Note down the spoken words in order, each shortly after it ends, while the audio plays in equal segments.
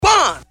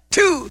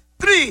2,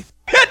 3,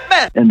 hit me!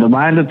 In the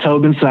mind of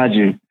Tobin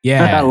Saju.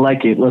 Yeah. I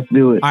like it. Let's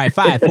do it. All right,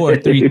 5, 4,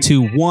 3,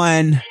 2,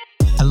 1.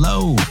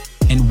 Hello,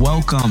 and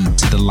welcome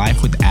to the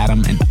Life with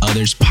Adam and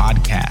Others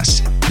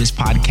podcast. This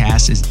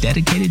podcast is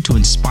dedicated to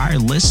inspire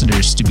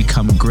listeners to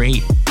become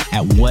great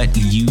at what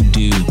you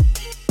do.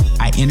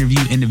 I interview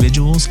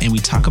individuals and we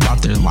talk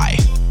about their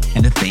life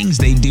and the things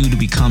they do to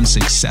become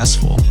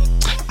successful.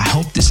 I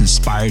hope this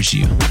inspires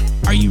you.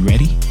 Are you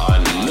ready?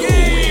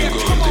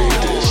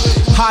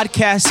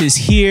 Podcast is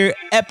here,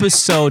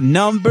 episode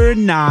number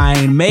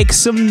 9. Make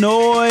some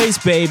noise,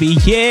 baby.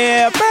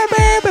 Yeah.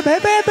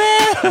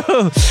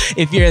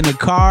 If you're in the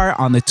car,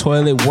 on the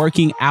toilet,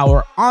 working out,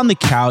 or on the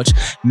couch,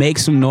 make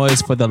some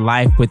noise for the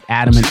Life with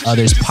Adam and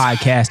Others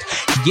podcast.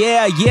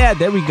 Yeah,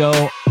 there we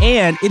go.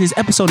 And it is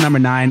episode number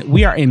 9.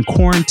 We are in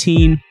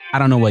quarantine. I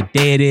don't know what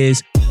day it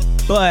is,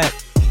 but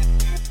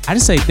I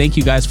just say thank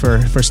you guys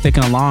for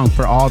sticking along.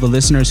 For all the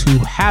listeners who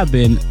have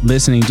been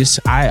listening,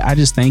 I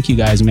just thank you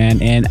guys,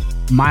 man. And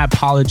my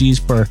apologies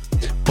for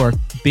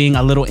being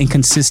a little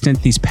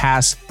inconsistent these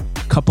past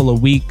couple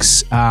of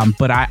weeks.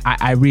 But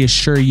I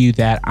reassure you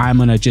that I'm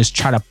gonna just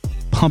try to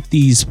pump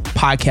these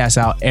podcasts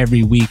out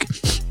every week.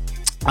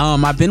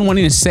 I've been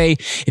wanting to say,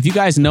 if you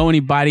guys know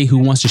anybody who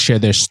wants to share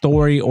their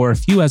story, or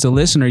if you as a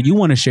listener, you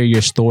want to share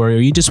your story, or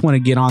you just want to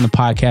get on the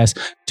podcast,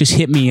 just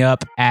hit me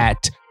up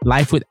at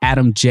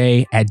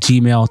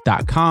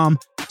lifewithadamj@gmail.com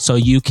so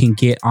you can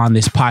get on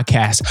this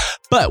podcast.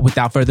 But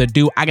without further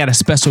ado, I got a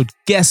special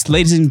guest,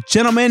 ladies and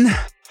gentlemen,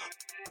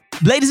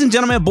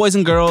 boys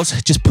and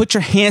girls, just put your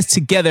hands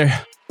together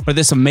for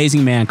this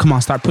amazing man. Come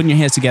on, start putting your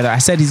hands together. I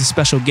said he's a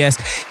special guest.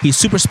 He's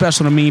super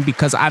special to me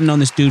because I've known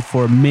this dude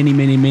for many,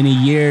 many, many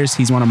years.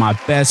 He's one of my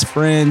best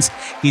friends.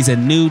 He's a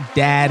new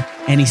dad,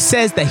 and he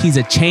says that he's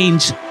a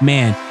changed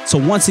man. So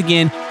once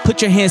again,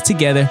 put your hands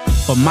together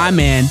for my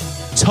man,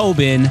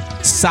 Tobin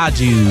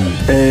Saju.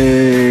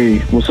 Hey,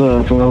 what's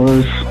up,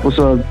 fellas? What's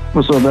up,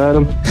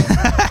 Adam?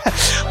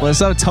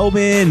 What's up,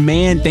 Tobin?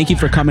 Man, thank you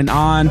for coming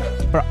on.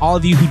 For all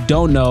of you who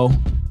don't know,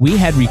 we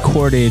had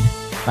recorded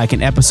like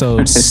in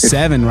episode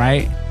 7,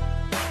 right?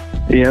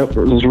 Yep,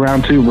 it was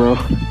round 2, bro.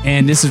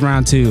 And this is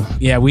round 2.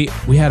 Yeah, we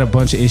had a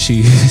bunch of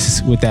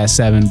issues with that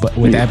 7, but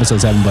with episode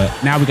 7. But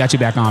now we got you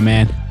back on,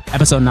 man.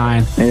 Episode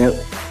 9. Yep.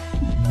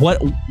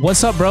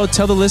 What's up, bro?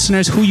 Tell the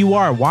listeners who you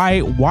are.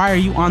 Why are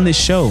you on this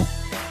show?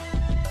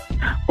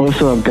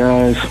 What's up,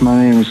 guys?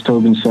 My name is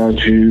Tobin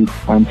Saju.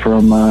 I'm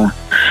from, I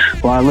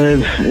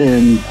live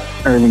in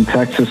Irving,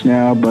 Texas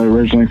now, but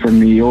originally from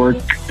New York.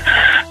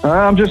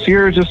 I'm just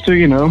here just to,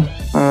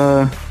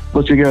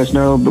 let you guys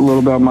know a little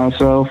about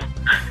myself,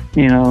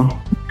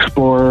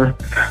 explore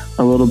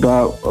a little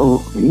about,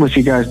 let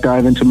you guys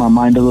dive into my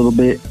mind a little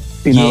bit,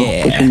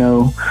 let you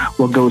know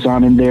what goes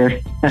on in there.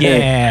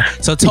 Yeah.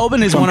 So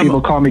Tobin is Some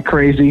people call me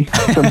crazy.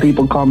 Some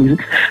people call me,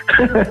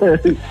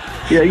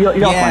 yeah,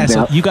 y'all find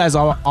so out. you guys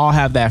all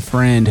have that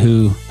friend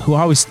who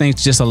always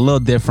thinks just a little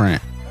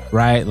different,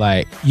 right?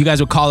 Like you guys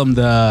would call him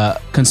the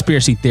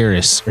conspiracy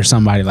theorist or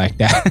somebody like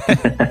that.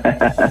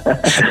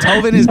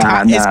 Tobin is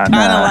kind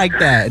of like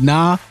that.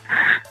 Nah.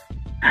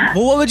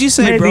 Well, what would you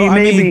say, bro? I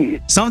mean,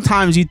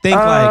 sometimes you think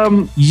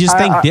you just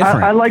think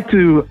different. I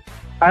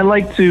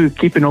like to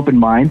keep an open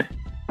mind.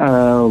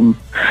 It's,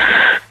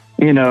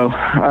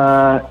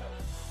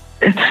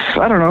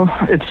 I don't know.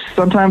 It's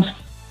sometimes,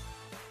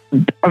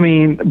 I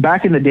mean,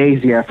 back in the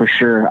days, yeah, for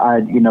sure.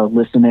 I'd,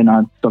 listen in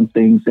on some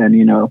things and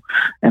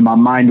my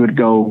mind would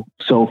go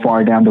so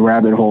far down the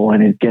rabbit hole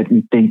and it'd get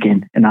me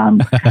thinking and I'd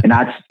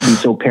be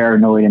so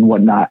paranoid and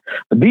whatnot.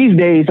 But these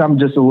days I'm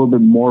just a little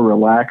bit more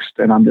relaxed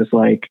and I'm just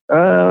like,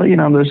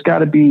 there's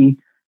gotta be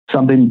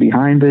something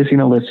behind this,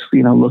 let's,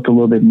 look a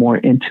little bit more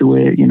into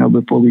it,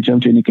 before we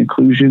jump to any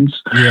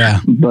conclusions. Yeah.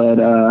 But,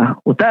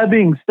 with that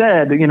being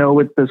said,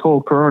 with this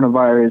whole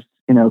coronavirus,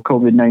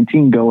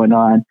 COVID-19 going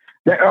on,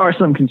 there are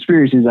some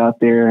conspiracies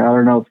out there. I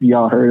don't know if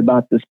y'all heard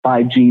about this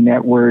 5G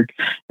network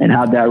and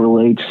how that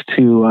relates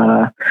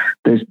to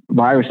this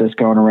virus that's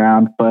going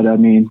around. But I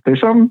mean,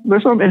 there's some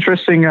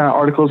interesting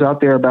articles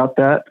out there about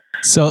that.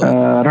 So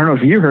I don't know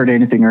if you heard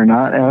anything or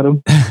not,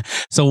 Adam.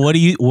 So what do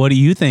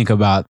you think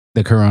about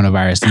the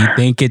coronavirus? Do you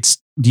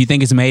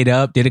think it's made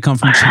up? Did it come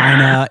from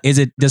China?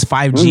 Does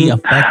 5G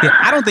affect it?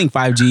 I don't think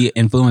 5G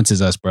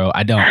influences us, bro.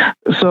 I don't.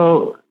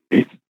 So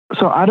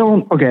I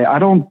don't.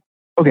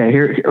 Okay,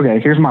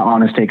 here's my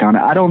honest take on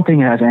it. I don't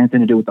think it has anything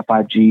to do with the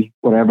 5G,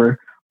 whatever,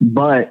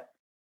 but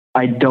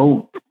I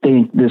don't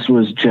think this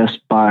was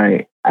just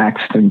by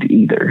accident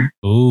either.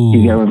 Ooh.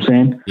 You get what I'm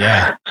saying?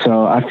 Yeah.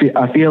 So I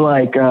feel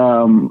like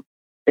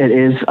it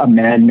is a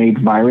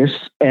man-made virus.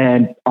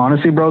 And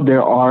honestly, bro,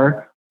 there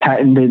are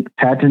patented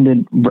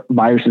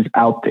viruses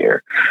out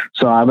there.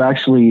 So I've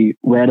actually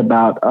read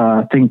about,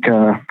 I think,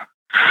 the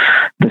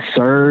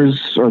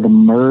SARS or the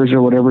MERS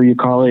or whatever you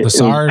call it. The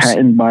SARS? It was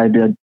patented by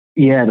the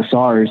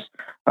SARS.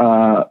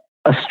 A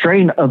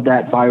strain of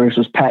that virus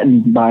was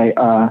patented by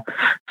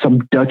some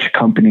Dutch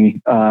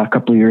company a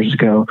couple of years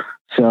ago.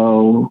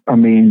 So, I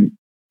mean,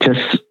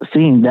 just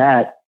seeing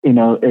that,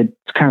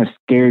 it's kind of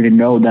scary to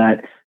know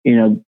that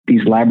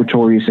these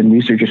laboratories and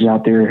researchers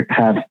out there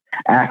have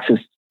access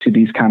to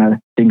these kind of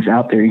things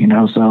out there,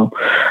 So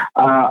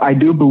I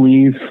do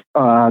believe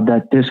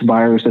that this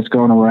virus that's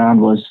going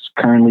around was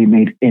currently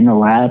made in a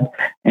lab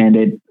and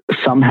it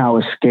somehow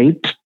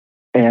escaped,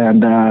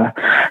 and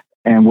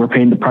we're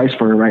paying the price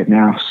for it right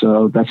now.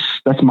 So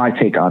that's my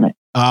take on it.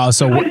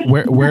 So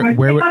where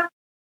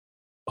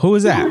who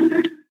is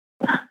that?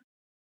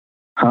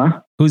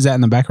 Huh? Who's that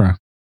in the background?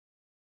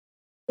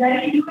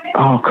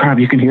 Oh crap!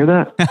 You can hear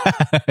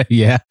that?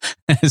 Yeah,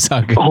 it's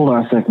all good. Hold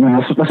on a second,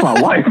 man. That's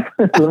my wife.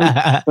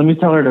 let me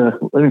tell her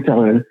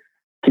to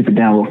keep it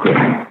down real quick.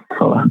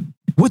 Hold on.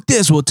 With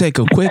this, we'll take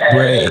a quick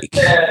break.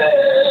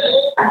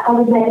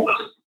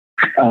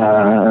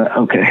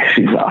 Okay,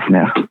 she's off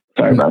now.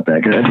 Sorry about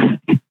that, guys.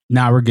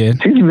 Nah, we're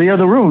good. She's in the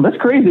other room. That's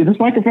crazy. This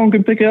microphone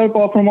can pick it up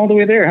from all the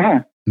way there,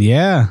 huh?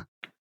 Yeah.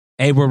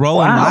 Hey, we're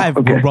rolling live.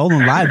 Okay. We're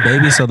rolling live,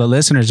 baby. So the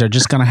listeners are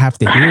just gonna have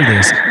to hear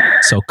this.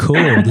 So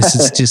cool. This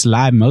is just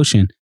live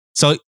motion.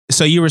 So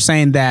you were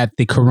saying that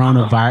the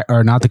coronavirus,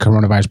 or not the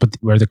coronavirus, but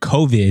the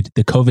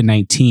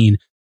COVID-19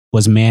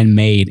 was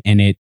man-made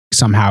and it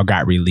somehow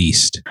got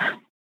released.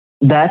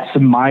 That's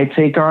my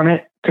take on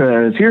it.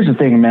 Because here's the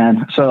thing,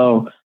 man.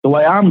 So the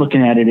way I'm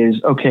looking at it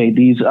is, okay,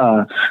 these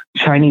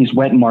Chinese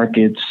wet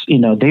markets,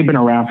 they've been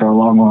around for a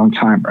long, long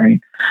time, right?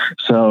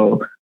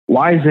 So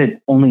why is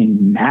it only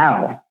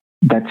now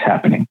that's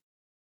happening?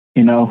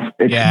 It's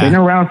been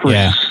around for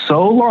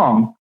so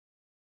long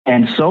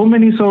and so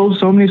many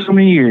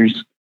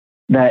years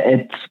that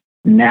it's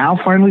now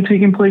finally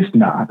taking place.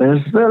 Nah,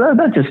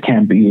 that just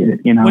can't be it.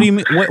 What do you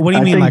mean? What do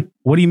you mean?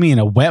 What do you mean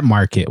a wet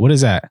market? What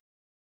is that?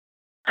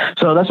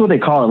 So that's what they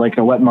call it, like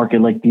a wet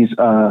market, like these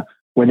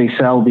where they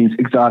sell these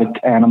exotic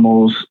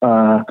animals,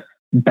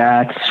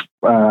 bats,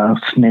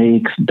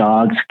 snakes,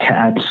 dogs,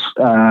 cats,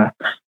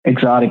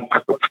 exotic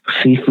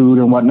seafood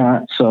and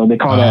whatnot. So they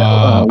call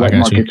that wet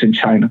markets in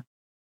China.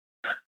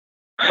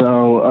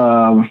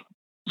 So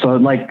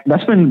like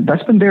that's been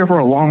there for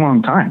a long,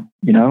 long time,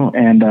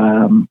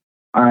 and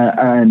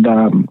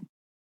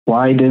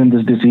why didn't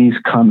this disease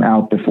come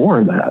out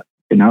before that?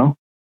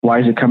 Why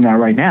is it coming out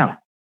right now?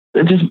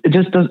 It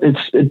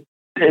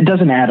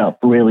doesn't add up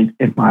really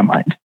in my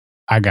mind.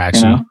 I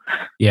got you.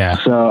 Yeah.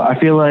 So I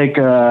feel like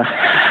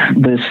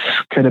this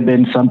could have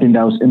been something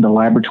that was in the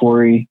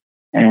laboratory,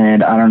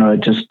 and I don't know,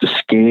 it just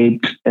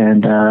escaped.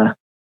 And the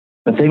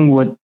thing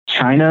with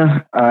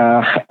China,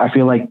 I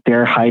feel like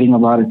they're hiding a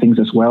lot of things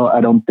as well. I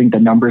don't think the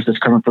numbers that's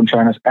coming from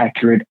China is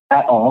accurate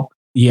at all.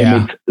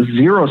 Yeah. It makes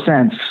zero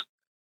sense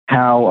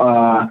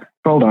how.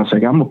 Hold on a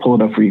second. I'm gonna pull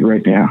it up for you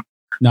right now.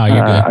 No,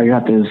 you're good.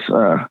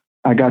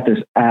 I got this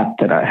app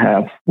that I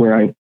have where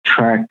I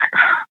track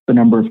the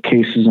number of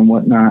cases and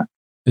whatnot.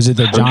 Is it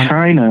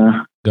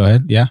China? Go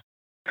ahead. Yeah.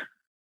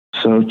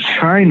 So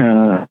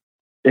China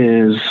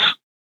is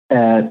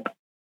at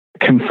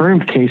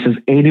confirmed cases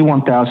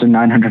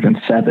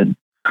 81,907,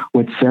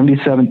 with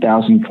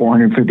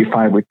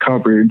 77,455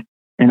 recovered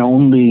and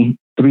only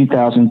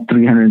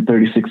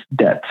 3,336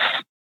 deaths.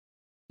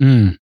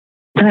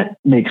 That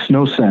makes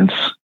no sense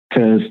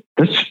because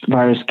this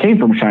virus came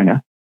from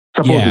China,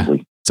 supposedly.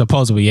 Yeah.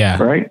 Supposedly,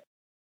 yeah. Right?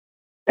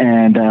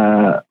 And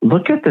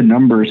look at the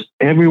numbers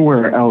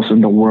everywhere else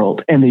in the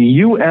world. And the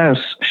U.S.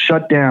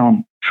 shut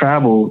down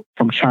travel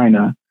from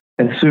China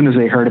as soon as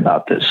they heard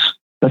about this.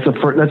 That's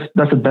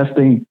the best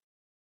thing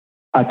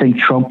I think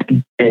Trump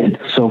did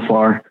so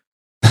far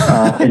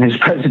in his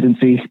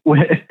presidency.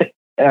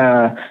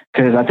 Because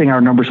I think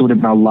our numbers would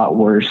have been a lot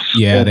worse.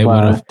 Yeah, they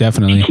would have,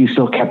 definitely. He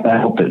still kept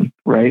that open,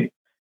 right?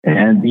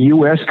 And the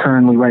U.S.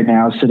 currently right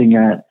now is sitting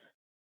at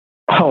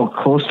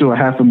close to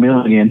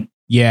 500,000.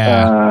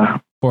 Yeah.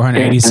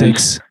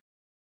 486.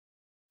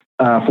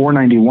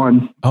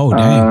 491. Oh,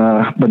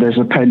 dang. But there's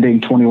a pending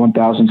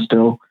 21,000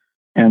 still.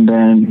 And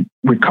then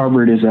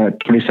recovered is at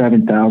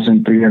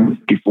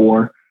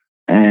 27,354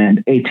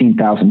 and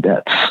 18,000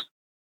 deaths.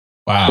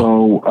 Wow.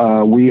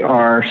 So we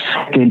are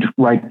second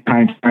right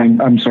behind,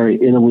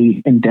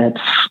 Italy in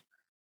deaths.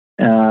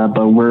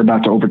 But we're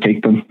about to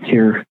overtake them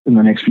here in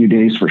the next few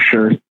days for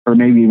sure. Or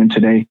maybe even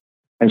today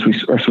as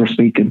we're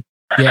speaking.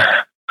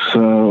 Yeah.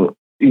 So,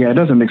 yeah, it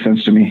doesn't make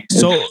sense to me.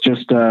 So, it's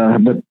just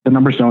the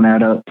numbers don't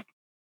add up.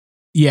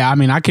 Yeah, I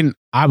mean,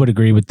 I would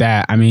agree with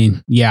that. I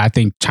mean, yeah, I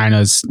think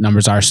China's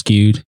numbers are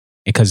skewed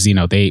because, we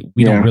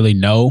don't really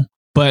know.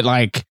 But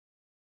like,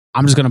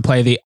 I'm going to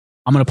play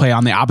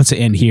on the opposite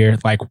end here.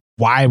 Like,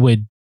 why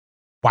would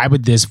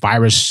this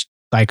virus,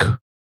 like,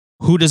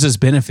 who does this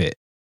benefit?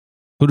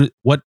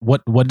 What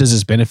does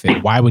this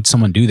benefit? Why would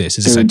someone do this?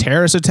 Is this a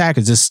terrorist attack?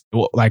 Is this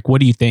like, what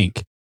do you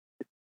think?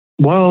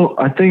 Well,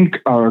 I think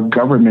our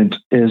government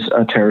is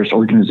a terrorist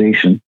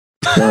organization.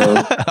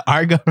 So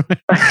our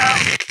government.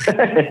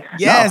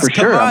 Yes, no, for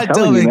sure. I'm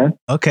telling you, man.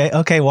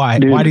 Okay. Why?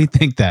 Dude. Why do you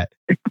think that?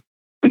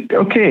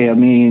 Okay, I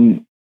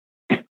mean,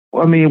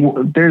 what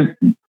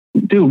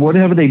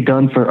have they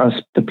done for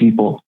us, the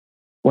people?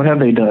 What have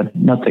they done?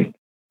 Nothing.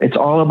 It's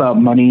all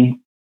about money,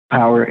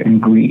 power,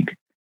 and greed.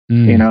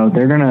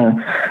 They're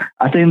gonna.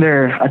 I think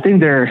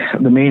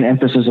the main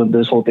emphasis of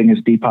this whole thing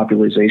is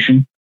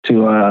depopulation.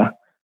 to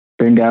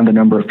bring down the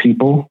number of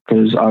people,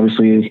 because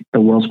obviously the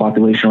world's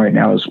population right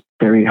now is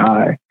very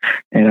high,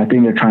 and I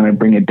think they're trying to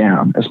bring it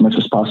down as much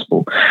as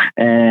possible.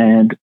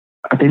 And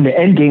I think the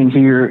end game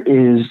here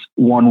is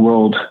one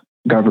world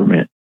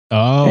government.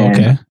 Oh,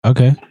 And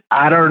okay.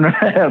 I don't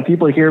know.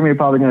 People hear me are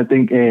probably going to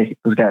think, "Hey,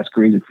 this guy's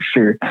crazy for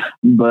sure."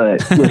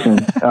 But listen,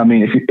 I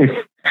mean,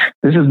 if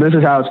this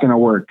is how it's going to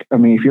work. I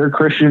mean, if you're a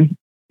Christian,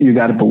 you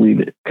got to believe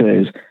it,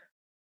 because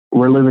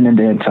we're living in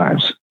the end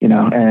times,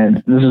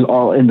 and this is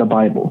all in the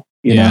Bible,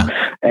 you know.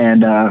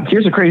 And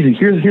here's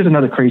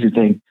another crazy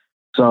thing.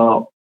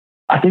 So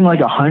I think like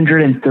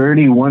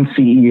 131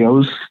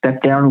 CEOs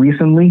stepped down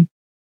recently.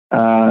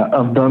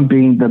 Of them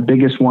being the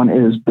biggest one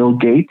is Bill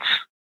Gates,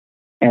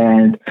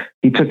 and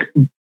he took,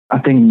 I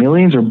think,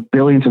 millions or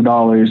billions of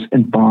dollars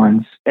in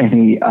bonds, and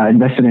he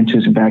invested into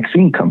his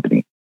vaccine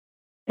company.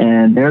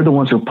 And they're the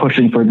ones who are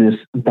pushing for this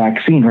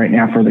vaccine right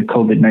now for the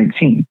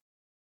COVID-19.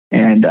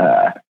 And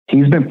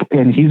he's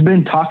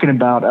been talking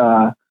about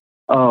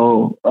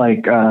on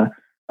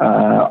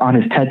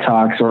his TED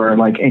Talks or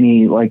like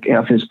any like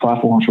of his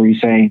platforms where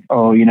he's saying,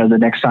 the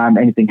next time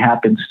anything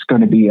happens, it's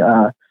going to be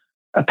a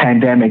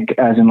pandemic,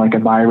 as in like a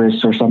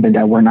virus or something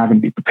that we're not going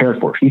to be prepared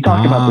for. He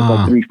talked about this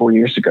like 3-4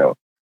 years ago.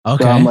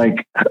 Okay. So I'm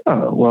like,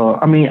 well,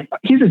 I mean,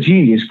 he's a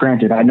genius,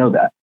 granted, I know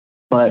that,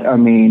 but I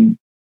mean,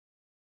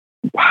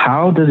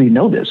 how does he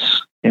know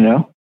this?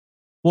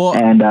 Well,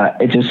 and go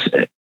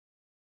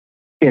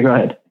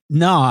ahead.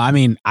 No, I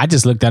mean, I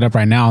just looked that up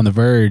right now on The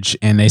Verge,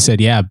 and they said,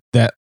 yeah,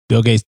 that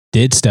Bill Gates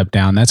did step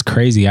down. That's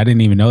crazy. I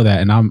didn't even know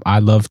that. And I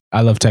love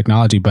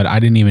technology, but I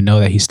didn't even know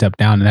that he stepped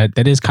down. And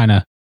that is kind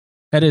of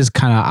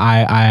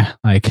I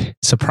like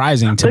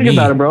surprising to me. Think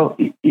about it, bro.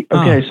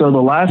 Okay, so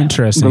the last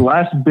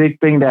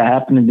big thing that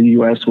happened in the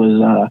U.S.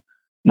 was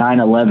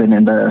 9/11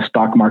 and the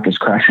stock market's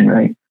crashing,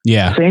 right?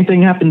 Yeah. Same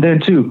thing happened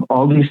then too.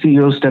 All these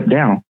CEOs stepped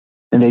down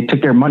and they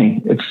took their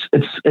money.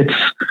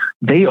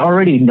 They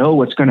already know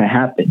what's going to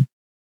happen.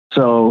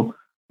 So,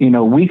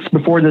 weeks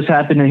before this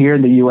happened here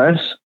in the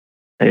U.S.,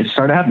 it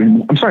started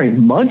happening. I'm sorry,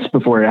 months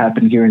before it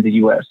happened here in the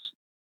U.S.,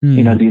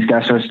 these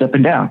guys started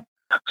stepping down.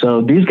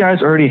 So these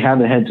guys already have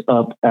the heads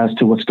up as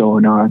to what's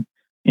going on,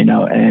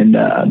 and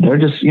they're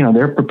just,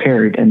 they're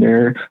prepared, and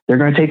they're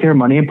going to take their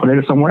money and put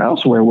it somewhere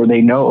else where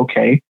they know,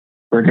 okay,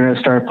 we're going to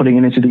start putting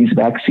it into these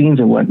vaccines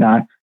and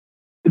whatnot.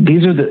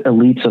 These are the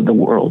elites of the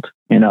world.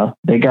 They know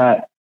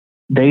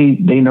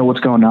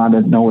what's going on,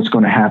 they know what's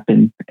going to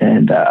happen,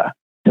 and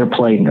they're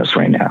playing us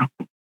right now.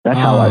 That's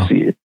how I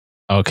see it.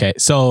 Okay,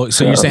 so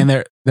you're saying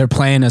they're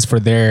playing us for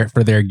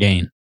their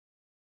gain,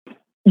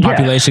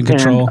 population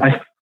control.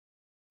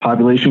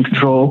 Population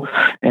control,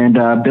 and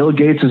Bill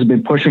Gates has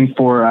been pushing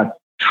for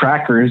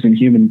trackers in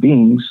human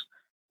beings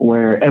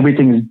where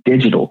everything is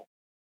digital.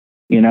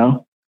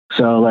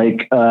 So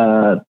like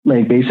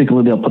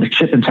basically they'll put a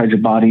chip inside your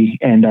body,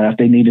 and if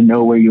they need to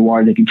know where you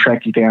are, they can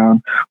track you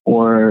down,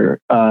 or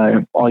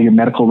all your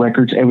medical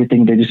records,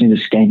 everything. They just need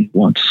to scan you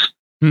once.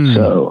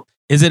 So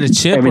is it a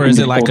chip or is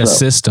it like a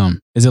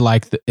system? Is it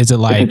like it's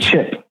a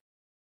chip?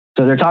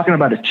 So they're talking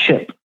about a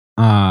chip.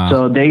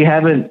 So they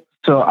haven't.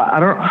 So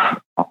I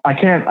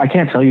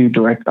can't tell you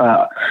direct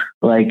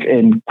like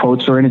in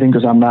quotes or anything,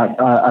 because I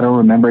don't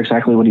remember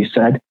exactly what he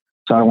said.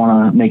 So I don't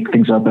want to make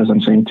things up as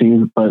I'm saying to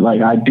you, but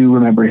like I do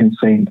remember him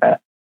saying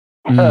that.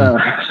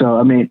 So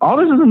I mean, all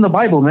this is in the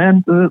Bible,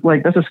 man.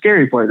 Like that's a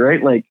scary part,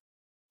 right? Like,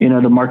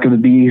 the mark of the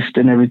beast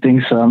and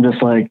everything. So I'm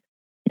just like,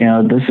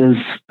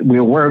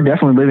 we're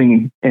definitely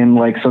living in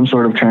like some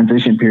sort of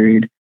transition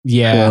period.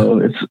 Yeah.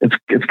 So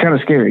it's kind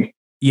of scary.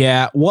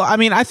 Yeah. Well, I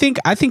mean, I think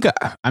I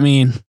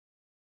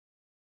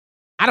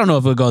don't know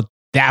if it'll go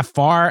that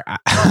far,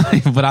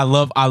 but I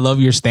love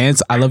your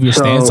stance. I love your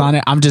stance on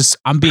it. I'm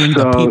being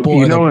the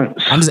people.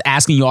 I'm just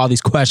asking you all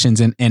these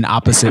questions in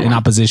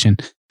opposition.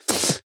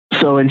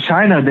 So in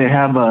China, they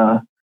have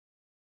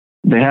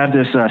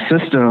this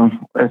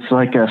system. It's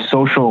like a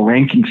social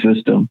ranking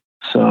system.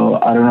 So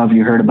I don't know if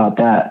you heard about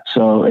that.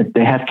 So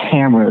they have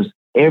cameras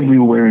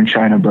everywhere in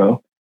China,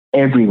 bro,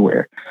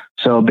 everywhere.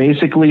 So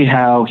basically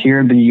how here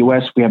in the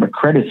US, we have a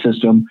credit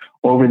system.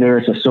 Over there,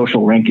 it's a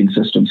social ranking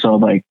system. So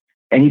like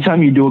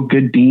anytime you do a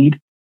good deed,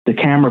 the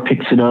camera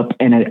picks it up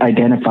and it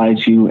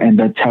identifies you, and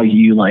that's how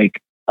you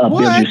like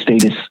build your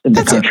status in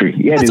the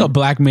country. That's a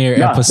Black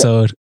Mirror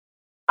episode.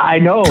 I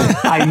know.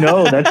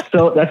 That's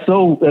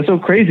so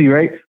crazy,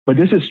 right? But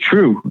this is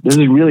true. This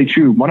is really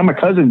true. One of my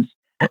cousins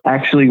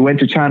actually went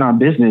to China on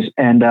business,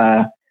 and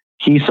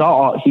he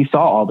saw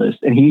all this,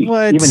 and he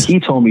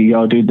told me,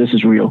 "Yo, dude, this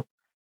is real."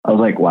 I was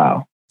like,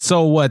 "Wow."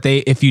 So what?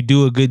 If you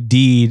do a good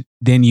deed,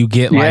 then you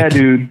get like, yeah,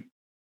 dude.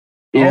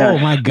 Yes,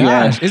 oh my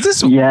gosh! Is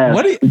this what?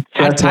 I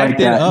typed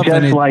it up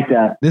just like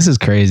that. This is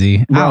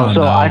crazy. I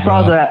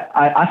saw that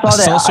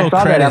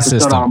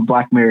episode on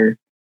Black Mirror.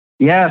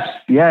 Yes,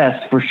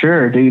 yes, for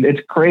sure, dude.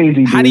 It's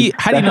crazy. Dude. How do you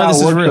know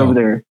this is real? Over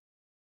there.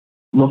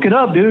 Look it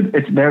up, dude.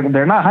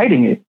 They're not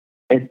hiding it.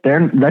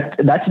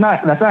 That's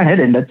not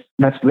hidden.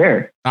 That's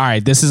there. All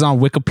right, this is on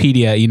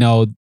Wikipedia. You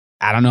know,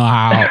 I don't know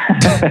how.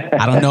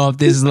 I don't know if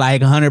this is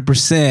like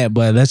 100%,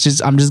 but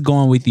I'm just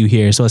going with you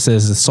here. So it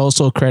says the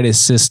social credit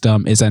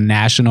system is a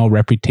national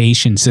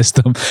reputation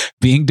system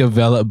being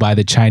developed by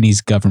the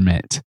Chinese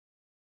government.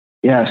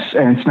 Yes,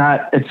 and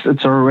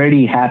it's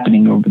already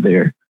happening over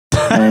there.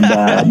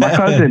 And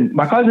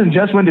my cousin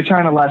just went to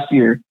China last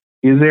year.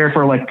 He was there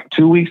for like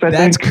 2 weeks, I think.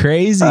 That's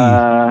crazy.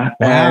 Wow.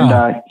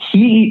 And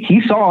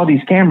he saw all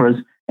these cameras,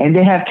 and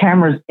they have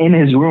cameras in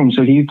his room.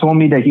 So he told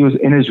me that he was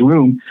in his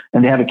room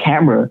and they have a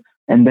camera.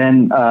 And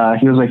then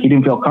he was like, he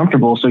didn't feel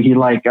comfortable. So he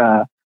like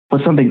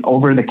put something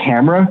over the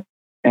camera.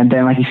 And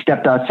then like he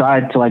stepped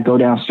outside to like go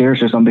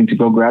downstairs or something to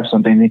go grab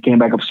something. And he came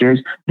back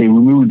upstairs. They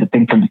removed the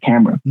thing from the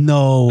camera.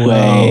 No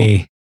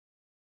way.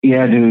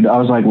 Yeah, dude. I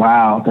was like,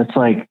 wow, that's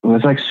like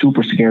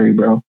super scary,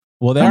 bro.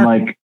 Well,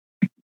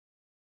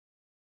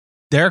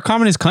 they're a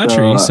communist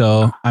country.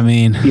 So I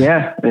mean,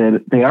 yeah,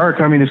 they are a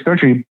communist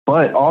country,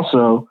 but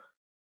also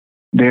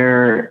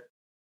they're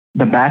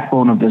the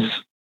backbone of this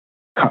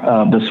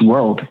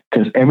world,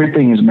 because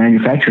everything is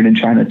manufactured in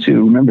China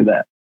too. Remember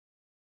that.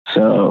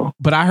 So,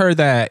 but I heard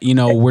that, you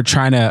know, we're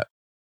trying to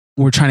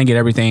get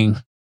everything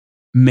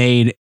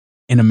made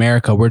in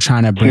America. We're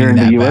trying to bring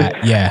that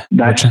back. Yeah,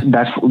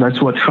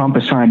 that's what Trump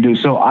is trying to do.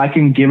 So I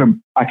can give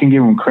him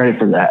credit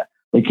for that.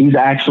 Like, he's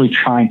actually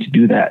trying to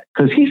do that,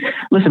 because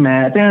listen,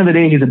 man. At the end of the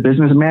day, he's a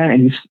businessman,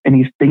 and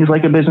he thinks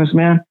like a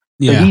businessman.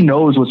 Yeah. So he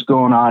knows what's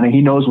going on, and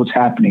he knows what's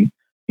happening.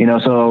 You know,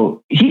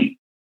 so he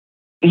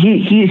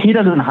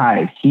doesn't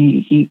hide.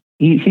 He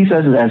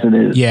says it as it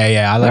is.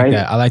 Yeah. I like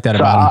that. I like that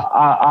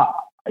about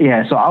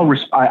him. So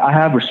I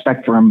have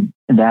respect for him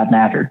in that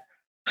matter.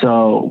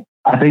 So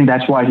I think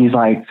that's why he's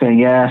like saying,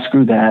 yeah,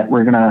 screw that.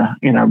 We're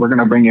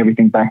gonna bring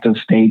everything back to the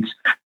States.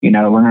 You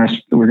know, we're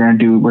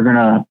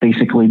gonna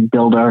basically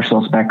build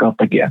ourselves back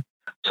up again.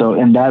 So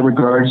in that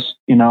regards,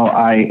 you know,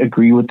 I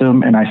agree with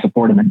him and I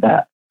support him in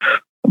that.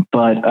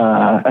 But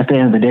at the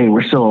end of the day,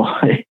 we're still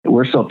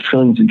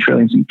trillions and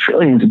trillions and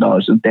trillions of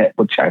dollars in debt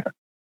with China.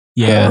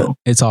 Yeah, so,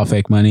 it's all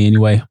fake money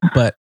anyway.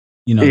 But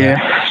you know,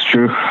 yeah, it's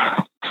true.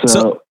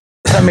 So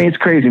I mean, it's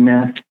crazy,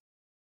 man.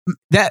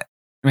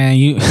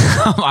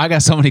 I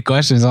got so many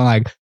questions. I'm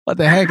like, what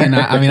the heck? And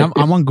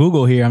I'm on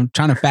Google here. I'm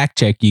trying to fact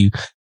check you.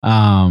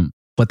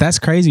 But that's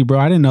crazy, bro.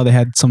 I didn't know they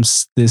had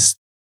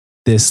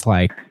this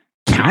like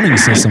counting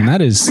system.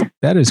 That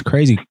is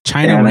crazy.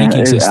 China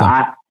ranking system.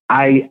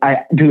 I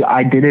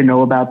didn't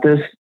know about this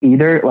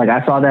either. Like,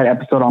 I saw that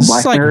episode on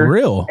Black Mirror, like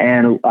real.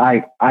 And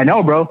I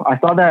know, bro. I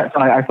saw that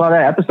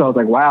episode. I was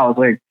like, wow. I was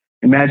like,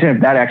 imagine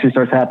if that actually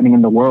starts happening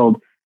in the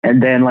world.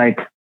 And then like,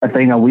 I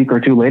think a week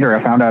or two later,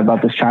 I found out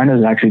about this. China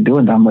is actually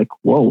doing that. I'm like,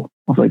 whoa.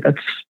 I was like,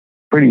 that's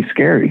pretty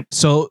scary.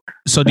 So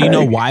do you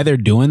know why they're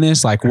doing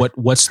this? Like,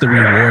 what's the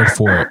reward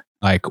for it?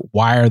 Like,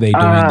 why are they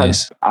doing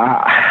this?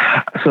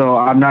 So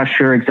I'm not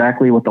sure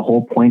exactly what the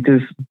whole point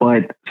is,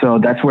 but so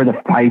that's where the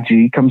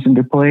 5G comes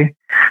into play.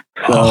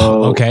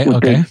 So okay.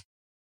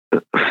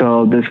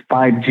 So this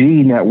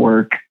 5G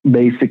network,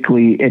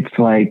 basically, it's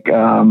like,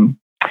 so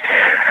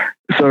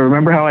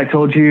remember how I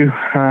told you,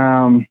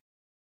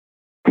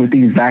 with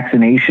these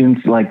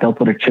vaccinations, like they'll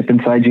put a chip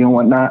inside you and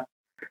whatnot.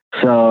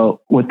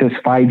 So with this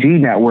 5G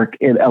network,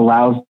 it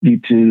allows you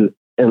to,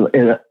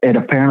 it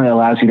apparently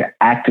allows you to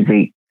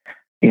activate,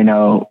 you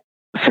know,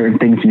 certain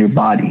things in your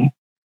body.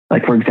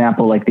 Like, for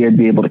example, like they'd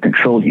be able to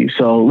control you.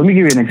 So let me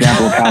give you an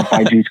example of how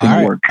 5G is going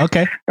to work.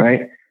 Okay.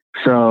 Right.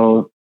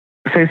 So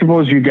say,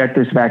 suppose you get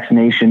this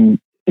vaccination,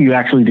 you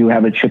actually do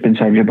have a chip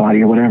inside your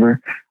body or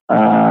whatever.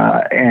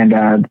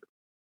 And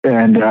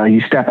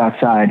you step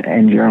outside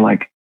and you're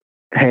like,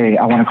 hey,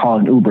 I want to call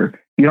an Uber.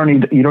 You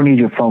don't need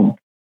your phone.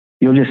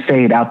 You'll just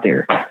say it out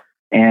there.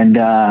 And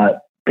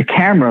the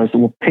cameras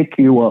will pick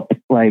you up,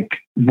 like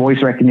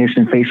voice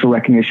recognition, facial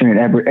recognition, and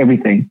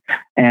everything.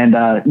 And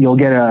you'll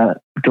get a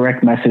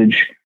direct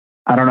message.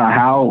 I don't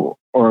know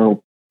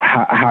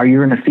how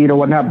you're going to see it or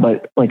whatnot,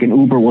 but like an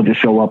Uber will just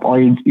show up. All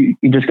you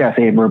just got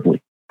to say it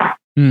verbally.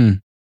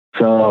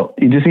 So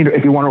you just need to,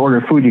 if you want to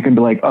order food, you can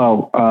be like,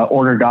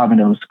 order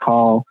Domino's,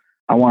 call,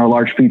 I want a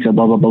large pizza,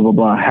 blah, blah, blah, blah,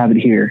 blah, have it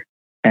here.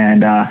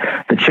 And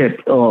the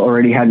chip will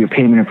already have your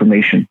payment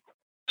information.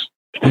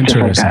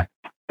 Interesting. Just like that.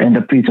 And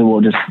the pizza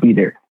will just be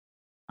there.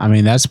 I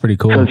mean, that's pretty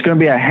cool. So it's going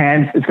to be a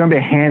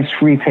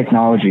hands-free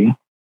technology,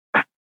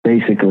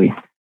 basically.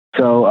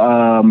 So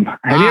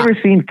have you ever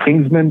seen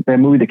Kingsman, that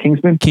movie, The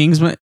Kingsman?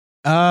 Kingsman?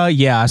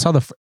 Yeah, I saw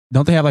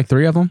don't they have like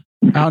 3 of them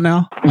out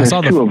now? I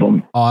saw 2 of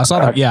them. Oh, I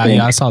saw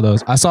I saw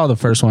those. I saw the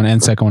first one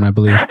and second one, I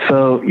believe.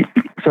 So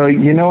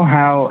you know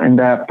how in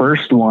that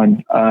first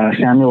one,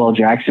 Samuel L.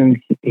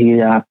 Jackson, he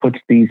puts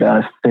these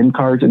SIM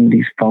cards in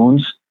these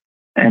phones,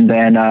 and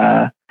then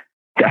I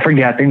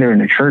forget, I think they're in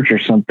a church or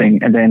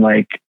something, and then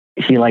like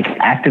he like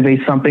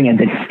activates something, and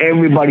then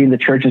everybody in the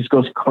church just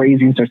goes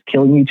crazy and starts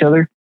killing each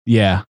other.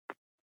 Yeah,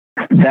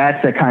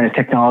 that's the kind of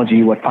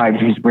technology what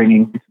 5G is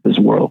bringing to this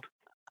world.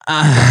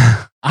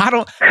 I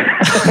don't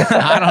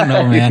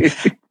know, man.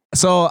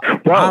 So,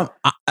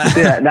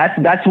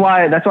 that's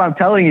why I'm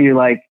telling you,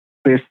 like,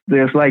 there's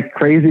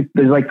crazy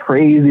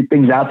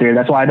things out there.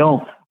 That's why I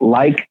don't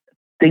like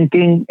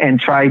thinking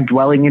and try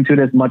dwelling into it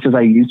as much as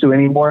I used to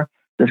anymore.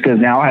 Just because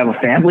now I have a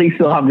family,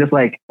 so I'm just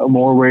like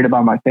more worried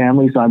about my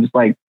family. So I'm just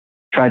like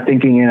try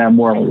thinking in a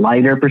more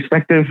lighter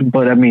perspective.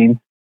 But I mean,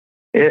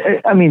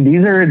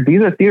 these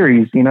are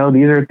theories. You know,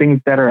 these are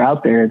things that are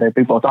out there that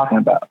people are talking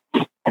about.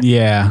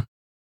 Yeah.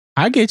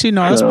 I get you.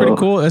 No, that's pretty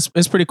cool. It's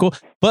pretty cool.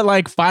 But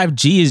like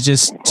 5G is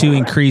just to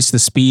increase the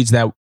speeds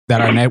that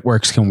our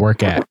networks can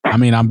work at. I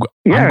mean, I'm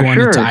going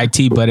into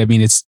IT, but I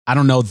mean, I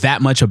don't know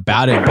that much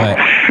about it, but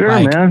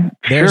man.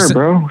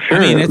 Bro. Sure. I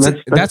mean,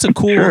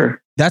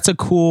 that's a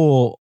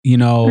cool, you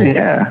know,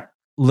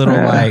 little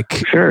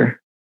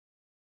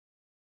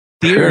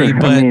theory,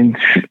 but I mean,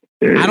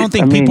 I don't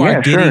think people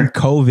are getting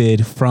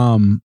COVID-19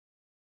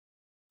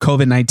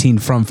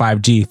 from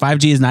 5G.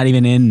 5G is not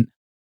even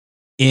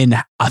in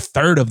a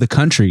third of the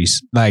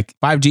countries. Like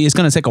 5G, it's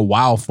going to take a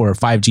while for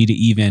 5G to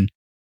even.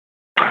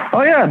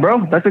 Oh yeah,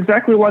 bro. That's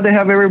exactly why they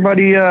have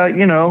everybody,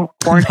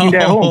 quarantined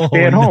at home,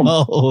 stay at home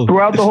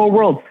throughout the whole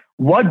world.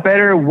 What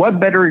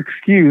better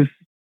excuse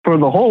for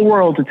the whole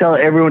world to tell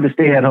everyone to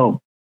stay at home?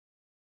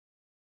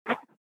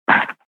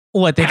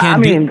 What they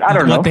can't I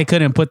don't know. They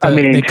couldn't put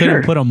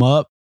couldn't put them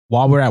up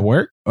while we're at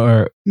work,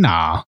 or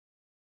nah.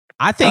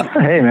 I think.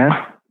 Hey man,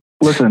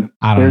 listen.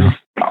 I don't know.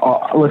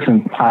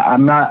 Listen,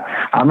 I'm not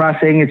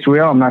saying it's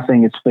real. I'm not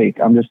saying it's fake.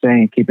 I'm just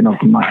saying keep an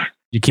open mind.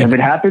 If it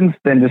happens,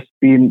 then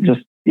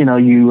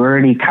you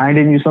already kind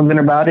of knew something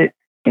about it.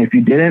 And if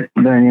you didn't,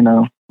 then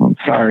I'm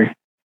sorry.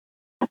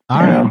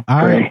 All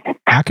right.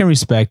 I can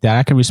respect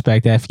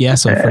that. Yeah.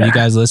 So for you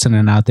guys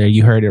listening out there,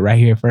 you heard it right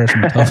here first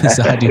from Tobin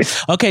Sadu.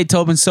 Okay,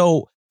 Tobin.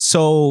 So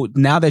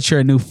now that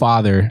you're a new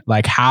father,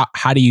 like how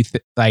do you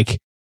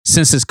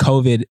since this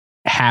COVID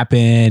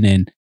happened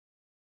and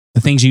the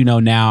things you know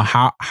now,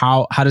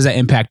 how does that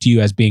impact you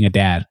as being a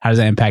dad? How does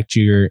that impact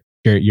your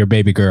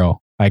baby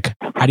girl? Like,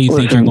 how do you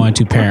think you're going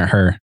to parent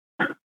her?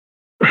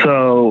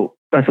 So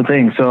that's the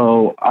thing.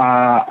 So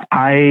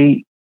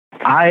I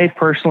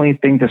personally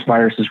think this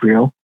virus is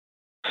real.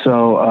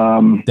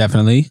 So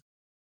definitely.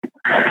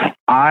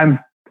 I'm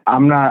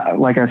not,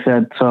 like I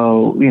said,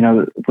 so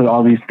with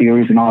all these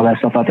theories and all that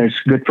stuff out there,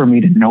 it's good for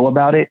me to know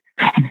about it.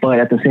 But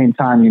at the same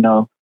time,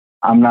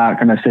 I'm not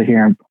going to sit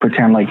here and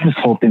pretend like this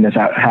whole thing that's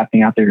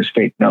happening out there is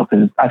fake. No,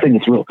 because I think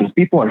it's real because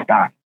people are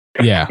dying.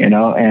 Yeah.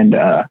 And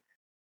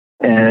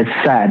it's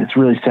sad. It's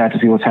really sad to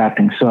see what's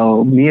happening.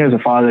 So me as a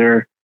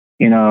father,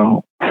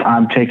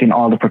 I'm taking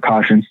all the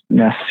precautions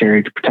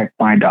necessary to protect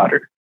my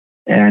daughter.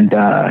 And,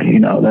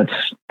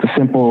 that's the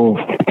simple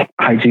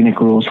hygienic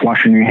rules,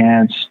 washing your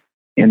hands,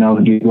 you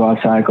go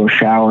outside, go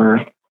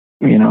shower,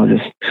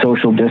 just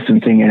social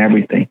distancing and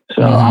everything.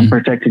 So I'm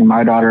protecting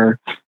my daughter.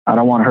 I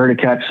don't want her to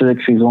catch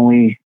sick. She's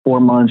only 4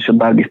 months. She'll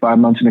about to be 5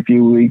 months in a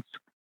few weeks.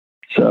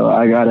 So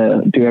I got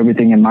to do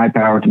everything in my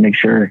power to make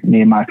sure me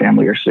and my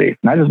family are safe.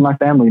 Not just my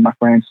family, my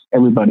friends,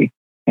 everybody.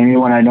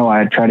 Anyone I know,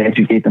 I try to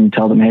educate them,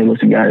 tell them, hey,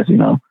 listen, guys,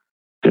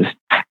 just,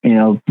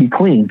 be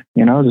clean,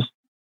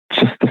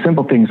 just the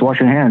simple things. Wash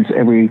your hands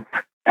every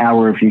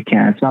hour if you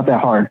can. It's not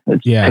that hard.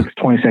 It takes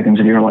 20 seconds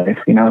of your life,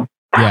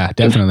 Yeah,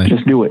 definitely.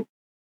 Just do it.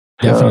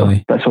 Definitely.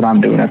 So that's what I'm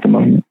doing at the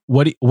moment.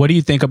 What do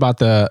you think about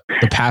the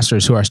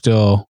pastors who are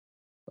still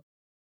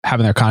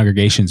having their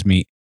congregations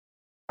meet?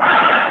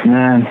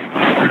 Man,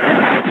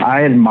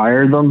 I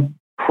admire them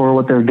for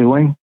what they're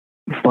doing,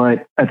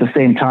 but at the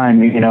same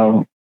time,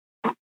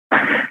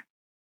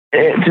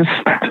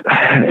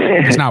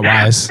 it's not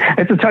wise.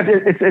 It's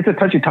a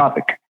touchy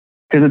topic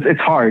because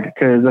it's hard.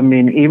 Because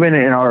even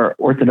in our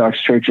Orthodox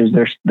churches,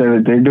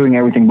 they're doing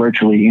everything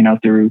virtually,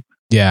 through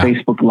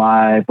Facebook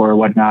Live or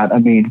whatnot. I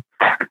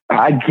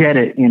get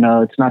it.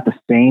 It's not the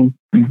same,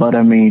 but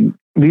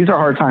these are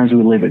hard times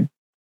we live in.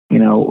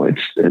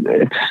 It's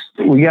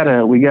we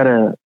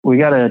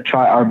gotta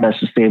try our best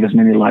to save as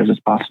many lives as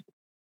possible.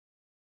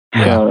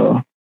 Yeah.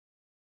 So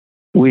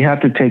we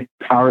have to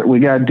we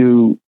gotta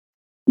do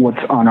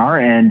what's on our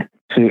end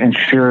to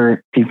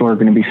ensure people are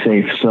going to be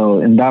safe. So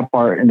in that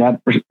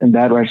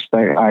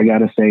respect, I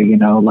gotta say,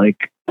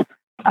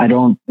 I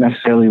don't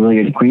necessarily really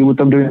agree with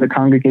them doing the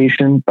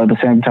congregation, but at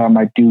the same time,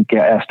 I do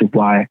get as to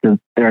why, because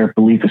their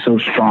belief is so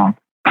strong.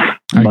 I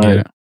get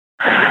it.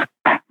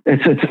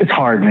 It's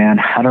hard, man.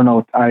 I don't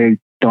know,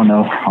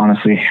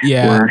 honestly,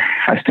 where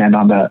I stand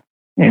on that,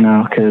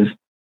 because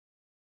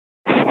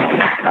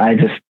I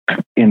just,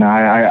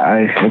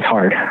 it's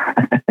hard.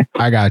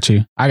 I got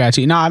you.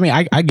 No,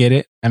 I get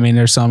it.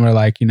 There's some are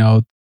like,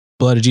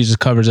 blood of Jesus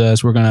covers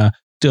us. We're going to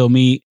still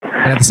meet. But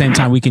at the same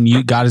time,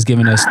 God has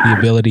given us the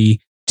ability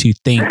to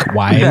think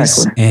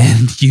wise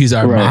and use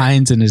our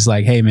minds. And it's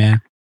like, hey, man.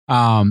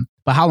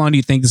 But how long do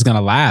you think this is going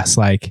to last?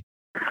 Like,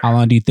 how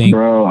long do you think?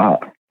 Bro, I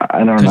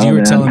don't know. Because you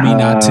were telling me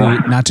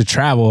not to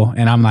travel.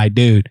 And I'm like,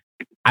 dude,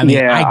 I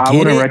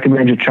wouldn't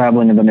recommend you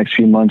traveling in the next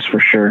few months for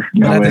sure.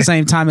 But at the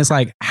same time, it's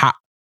like, how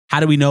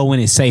do we know when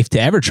it's safe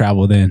to ever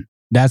travel then?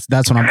 That's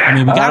what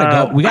we gotta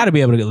go. We gotta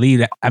be able to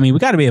lead. We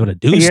gotta be able to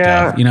do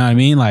stuff. You know what I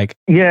mean? Like,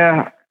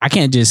 I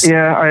can't just.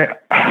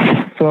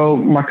 So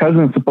my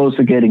cousin's supposed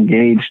to get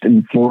engaged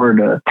in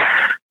Florida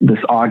this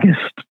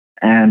August,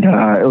 And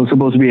it was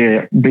supposed to be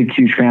a big,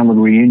 huge family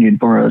reunion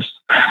for us.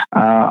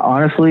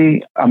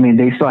 Honestly, I mean,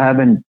 they still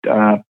haven't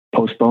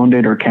postponed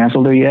it or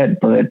canceled it yet,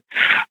 but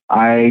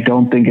I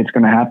don't think it's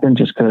going to happen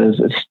just because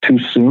it's too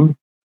soon.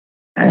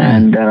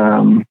 And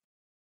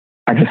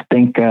I just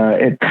think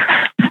I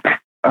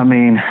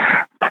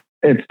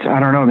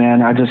don't know,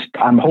 man.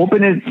 I'm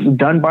hoping it's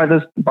done by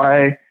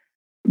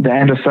the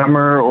end of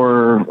summer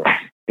or,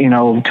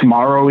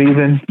 tomorrow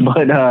even.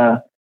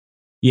 But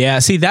yeah,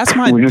 see, that's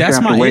my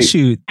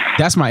issue.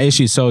 That's my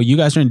issue. So you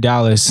guys are in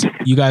Dallas.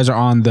 You guys are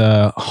on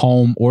the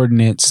home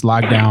ordinance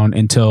lockdown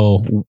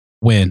until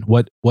when?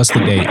 What's the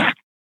date?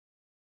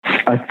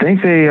 I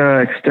think they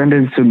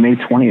extended to May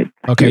 20th.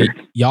 Okay,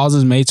 y'all's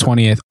is May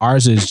 20th.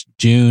 Ours is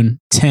June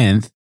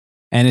 10th.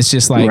 And it's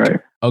just like, right.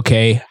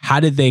 Okay, how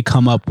did they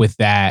come up with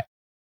that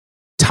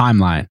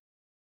timeline?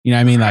 You know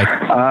what I mean? Like,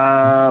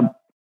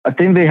 I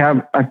think they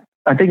have.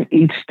 I think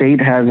each state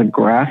has a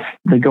graph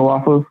they go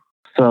off of.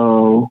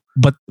 So,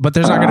 but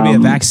there's not going to be a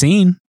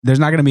vaccine. There's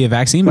not going to be a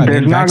vaccine by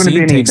then. There's not going to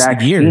be any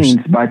vaccines, years.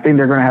 But I think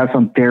they're going to have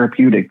some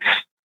therapeutics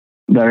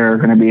that are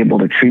going to be able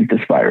to treat this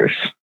virus.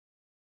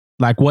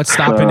 Like, what's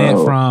stopping it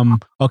from?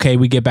 Okay,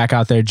 we get back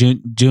out there.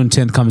 June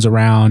 10th comes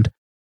around,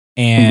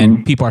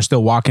 and people are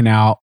still walking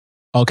out.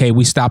 Okay,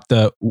 we stopped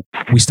the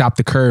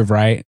curve,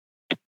 right?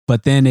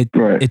 But then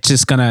it's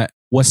just gonna.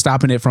 What's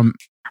stopping it from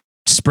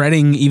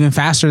spreading even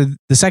faster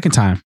the second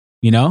time?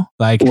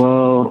 Like.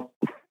 Well,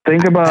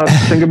 think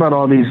about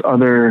all these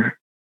other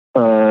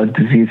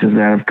diseases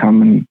that have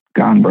come and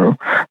gone, bro.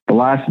 The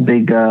last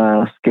big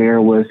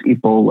scare was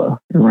Ebola.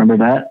 Remember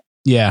that?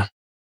 Yeah.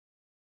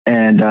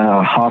 And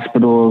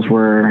hospitals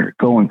were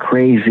going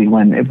crazy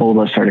when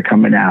Ebola started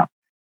coming out.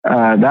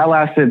 That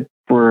lasted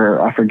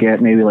for, I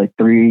forget, maybe like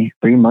three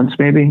months,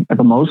 maybe at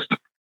the most.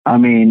 I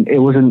mean, it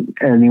wasn't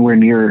anywhere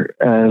near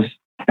as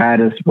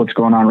bad as what's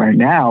going on right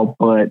now,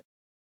 but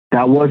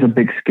that was a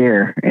big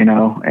scare, And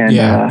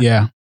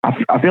yeah.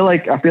 I feel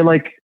like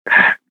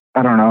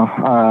I don't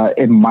know.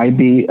 It might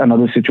be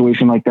another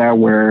situation like that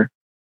where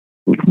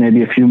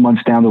maybe a few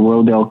months down the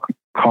road they'll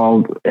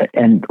call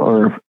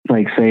or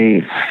like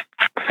say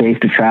safe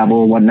to travel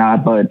or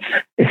whatnot, but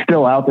it's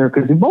still out there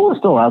because Ebola is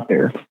still out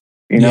there,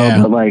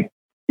 But like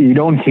you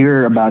don't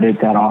hear about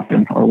it that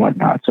often or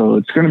whatnot. So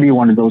it's going to be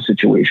one of those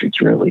situations,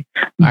 really.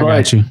 I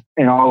got you.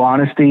 In all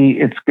honesty,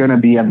 it's going to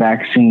be a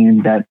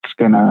vaccine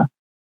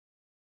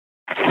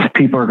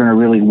people are going to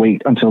really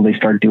wait until they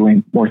start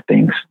doing more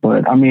things.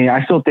 But I mean,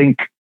 I still think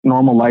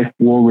normal life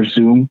will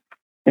resume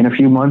in a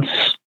few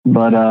months.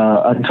 But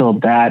until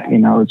that,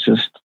 it's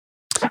just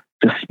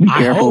be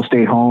careful,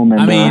 stay home.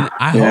 And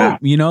I hope,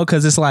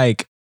 because it's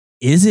like,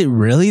 is it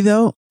really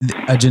though?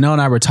 Janelle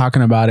and I were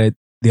talking about it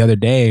the other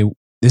day.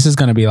 This is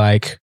going to be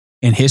like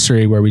in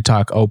history where we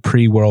talk,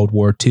 pre-World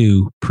War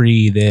II,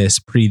 pre-this,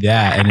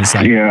 pre-that. And it's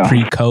like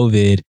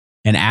pre-COVID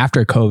and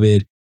after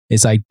COVID.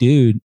 It's like,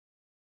 dude,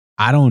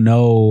 I don't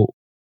know.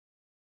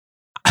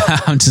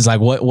 I'm just like,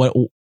 what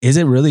is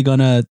it really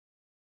gonna?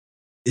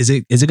 Is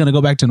it gonna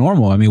go back to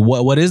normal? I mean,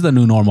 what is the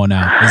new normal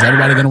now? Is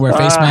everybody gonna wear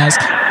face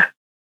masks?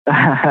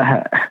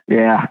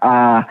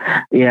 Yeah.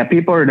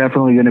 People are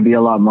definitely going to be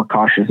a lot more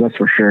cautious. That's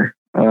for sure.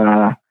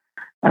 I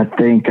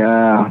think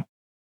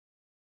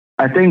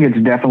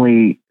it's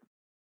definitely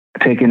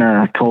taking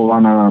a toll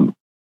on a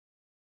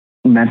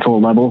mental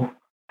level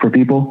for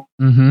people.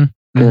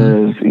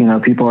 Because,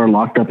 people are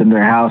locked up in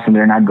their house and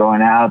they're not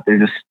going out. They're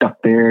just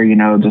stuck there,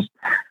 just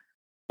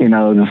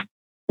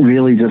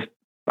really just,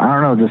 I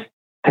don't know, just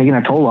taking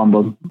a toll on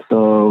them.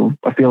 So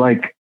I feel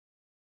like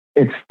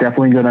it's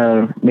definitely going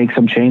to make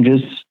some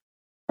changes.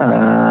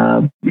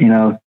 That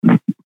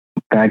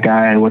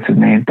guy, what's his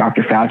name?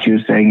 Dr. Fauci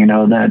was saying,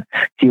 that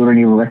he wouldn't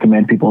even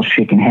recommend people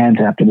shaking hands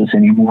after this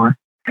anymore.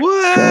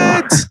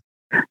 What? So,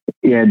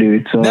 yeah,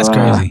 dude. So that's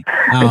crazy.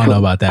 I don't know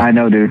about that. I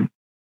know, dude.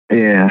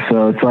 Yeah.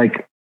 So it's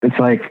like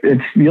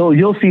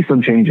you'll see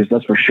some changes.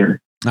 That's for sure.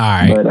 All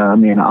right. But I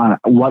mean, on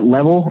what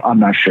level, I'm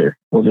not sure.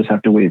 We'll just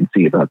have to wait and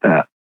see about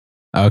that.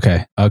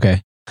 Okay. All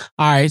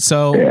right.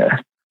 So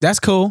that's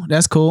cool.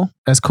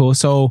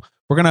 So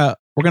we're gonna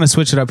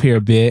switch it up here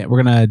a bit.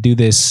 We're gonna do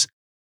this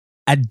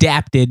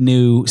adapted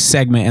new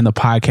segment in the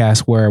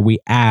podcast where we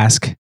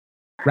ask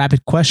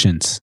rapid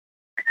questions.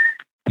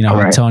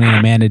 Right. Tony and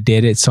Amanda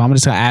did it. So I'm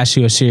just gonna ask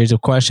you a series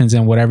of questions,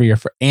 and whatever your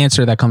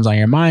answer that comes on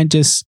your mind,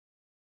 just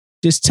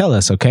tell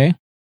us. Okay.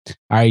 All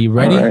right. You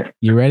ready? Right.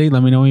 You ready?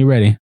 Let me know when you're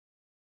ready.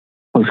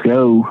 Let's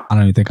go. I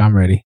don't even think I'm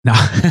ready. No.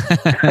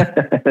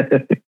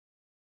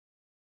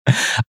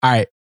 All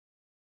right.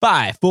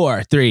 5,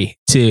 4, 3,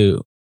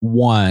 2,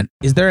 1.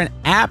 Is there an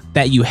app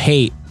that you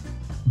hate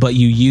but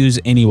you use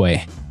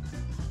anyway?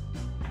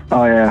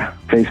 Oh yeah,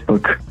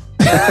 Facebook.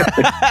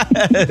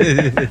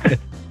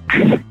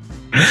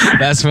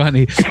 That's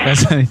funny.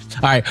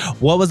 All right.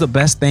 What was the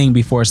best thing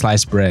before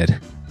sliced bread?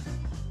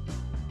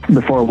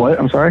 Before what?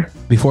 I'm sorry?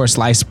 Before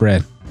sliced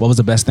bread. What was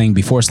the best thing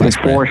before sliced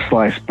bread? Before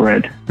sliced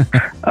bread.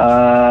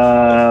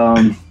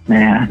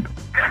 Man,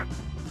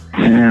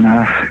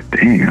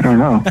 dang, I don't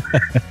know.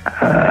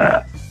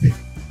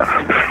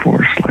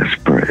 Before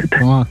sliced bread.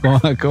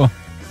 Come on.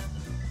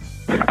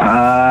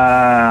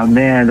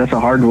 Man, that's a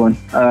hard one.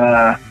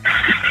 All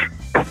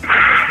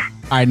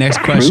right, next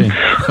question.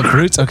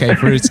 Fruits? Okay,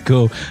 fruits.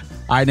 Cool.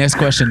 All right, next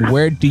question.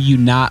 Where do you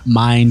not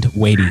mind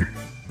waiting?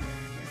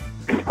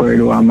 Where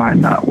do I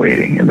mind not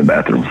waiting? In the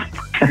bathroom.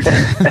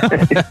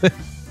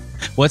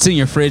 What's in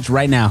your fridge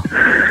right now?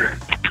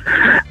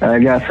 I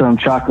got some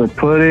chocolate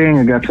pudding.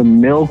 I got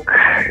some milk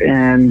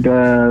and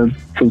some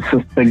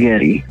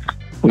spaghetti.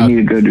 We need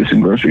to go do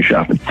some grocery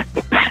shopping.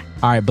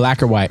 All right,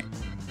 black or white?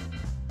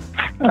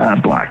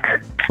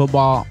 Black.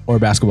 Football or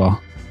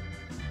basketball?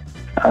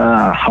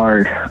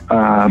 Hard.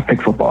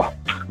 Pick football.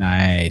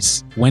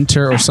 Nice.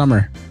 Winter or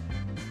summer?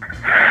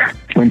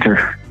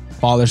 Winter.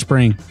 Fall or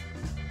spring?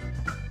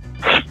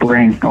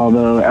 Spring,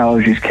 although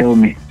allergies killed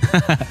me.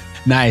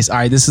 Nice. All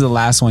right, this is the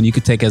last one. You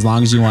could take as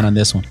long as you want on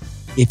this one.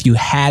 If you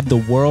had the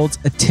world's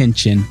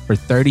attention for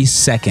 30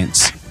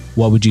 seconds,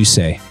 what would you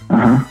say?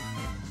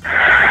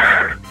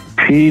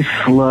 Peace,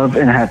 love,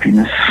 and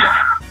happiness.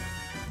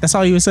 That's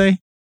all you would say?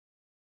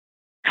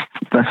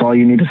 That's all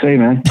you need to say,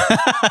 man.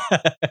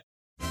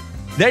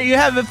 There you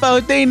have it,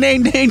 folks. Ding,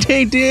 ding, ding,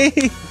 ding, ding.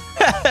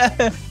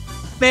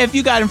 Man, if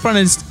you got in front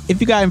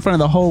of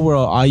the whole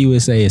world, all you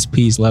would say is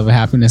peace, love, and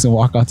happiness, and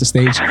walk off the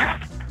stage.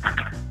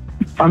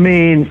 I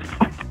mean,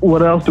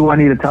 what else do I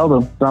need to tell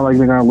them? It's not like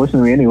they're going to listen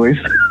to me anyways.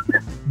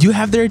 You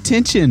have their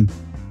attention.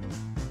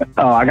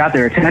 Oh, I got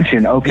their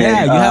attention. Okay.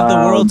 Yeah, you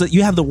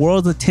have the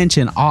world's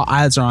attention. All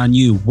eyes are on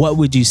you. What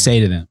would you say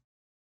to them?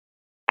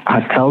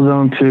 I tell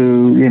them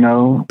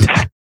to,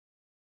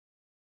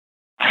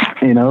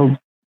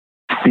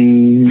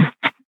 be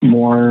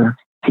more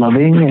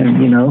loving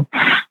and,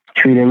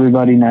 treat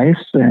everybody nice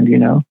and,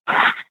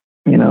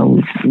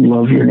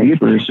 love your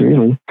neighbors,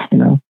 really,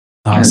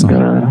 Awesome.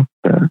 And,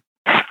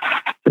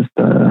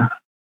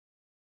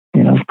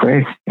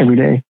 pray every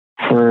day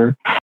for,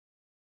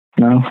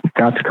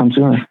 God to come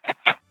sooner.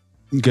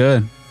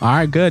 Good. All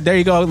right, good. There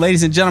you go,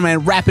 ladies and gentlemen.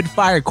 Rapid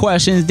fire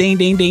questions. Ding,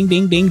 ding, ding,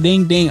 ding, ding,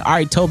 ding, ding. All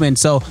right, Tobin.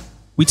 So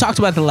we talked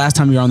about the last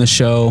time you were on the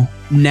show.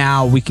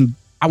 Now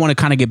I want to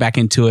kind of get back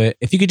into it.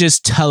 If you could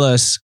just tell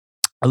us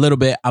a little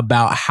bit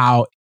about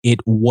how it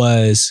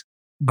was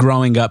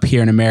growing up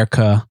here in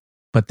America,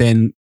 but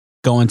then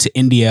going to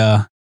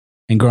India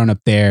and growing up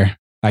there.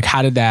 Like,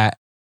 how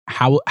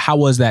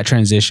was that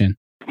transition?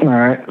 All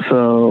right.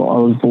 So I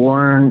was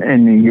born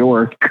in New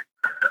York.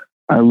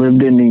 I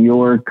lived in New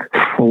York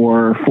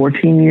for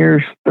 14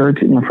 years,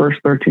 the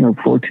first 13 or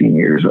 14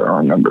 years. I don't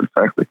remember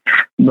exactly.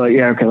 But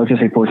yeah, okay, let's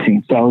just say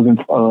 14. So I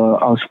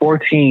was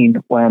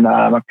 14 when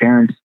my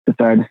parents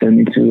decided to send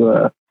me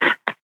to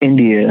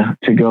India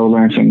to go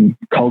learn some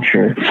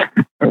culture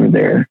over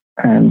there.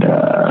 And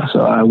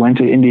so I went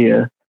to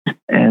India,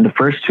 and the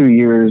first 2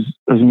 years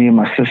it was me and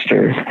my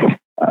sister.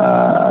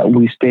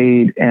 We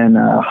stayed in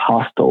a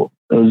hostel.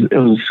 It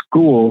was a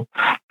school,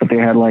 but they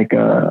had like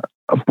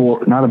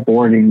not a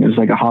boarding. It was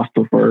like a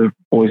hostel for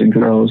boys and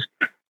girls.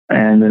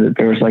 And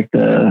there was like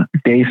the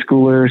day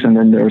schoolers, and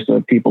then there was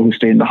the people who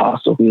stayed in the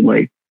hostel who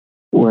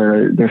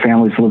where their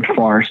families lived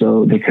far,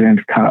 so they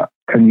couldn't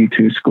commute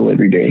to school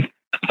every day.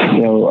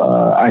 So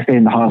I stayed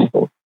in the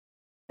hostel.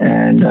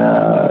 And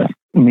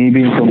me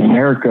being from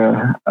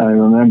America, I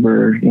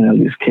remember,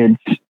 these kids,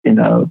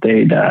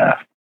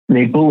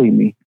 they bullied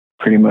me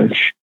pretty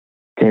much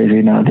because,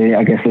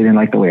 I guess they didn't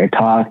like the way I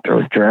talked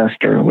or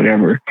dressed or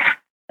whatever.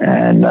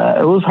 And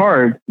it was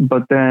hard,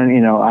 but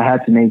then, I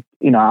had to make,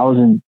 I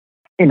wasn't,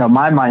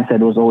 my mindset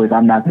was always,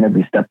 I'm not going to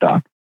be stepped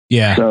on.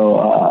 Yeah.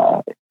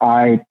 So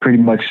I pretty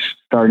much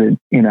started,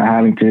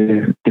 having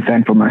to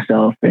defend for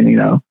myself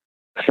and,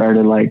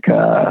 started like,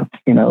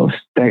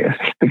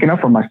 sticking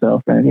up for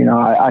myself. And,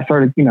 I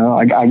started,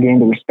 I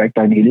gained the respect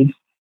I needed.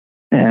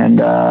 And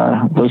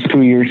those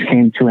 2 years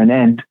came to an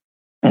end.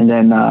 And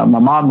then my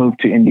mom moved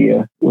to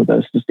India with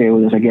us to stay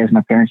with us. I guess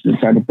my parents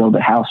decided to build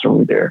a house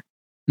over there.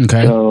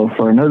 Okay. So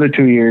for another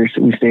 2 years,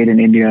 we stayed in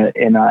India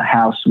in a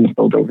house we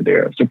built over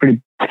there. So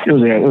it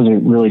was a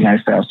really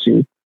nice house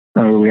too.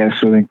 We had a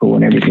swimming pool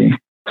and everything.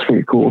 It's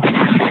pretty cool.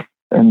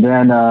 And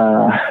then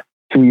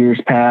 2 years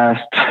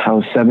passed. I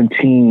was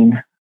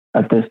 17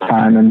 at this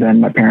time, and then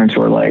my parents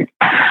were like,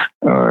 I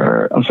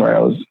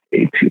was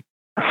 18.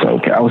 So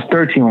okay, I was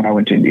 13 when I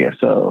went to India.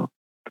 So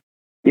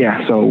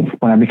yeah, so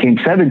when I became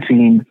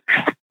 17,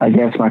 I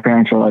guess my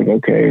parents were like,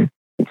 okay,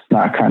 it's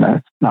not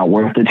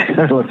worth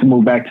it. Let's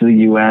move back to the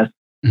U.S.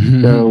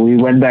 Mm-hmm. So we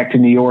went back to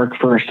New York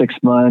for 6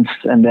 months,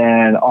 and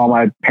then all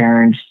my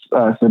parents'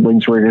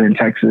 siblings were here in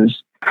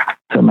Texas.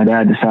 So my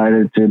dad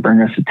decided to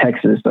bring us to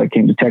Texas. I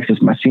came to Texas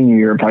my senior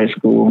year of high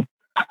school.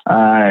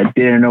 I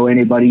didn't know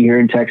anybody here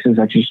in Texas.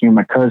 I just knew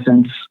my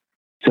cousins.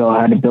 So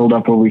I had to build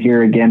up over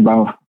here again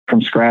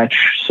from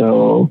scratch.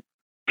 So,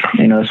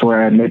 that's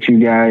where I met you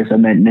guys. I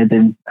met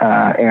Nitin,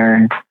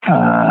 Aaron.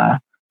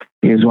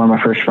 He was one of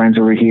my first friends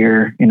over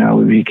here.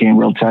 We became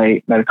real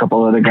tight. Met a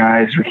couple other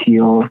guys,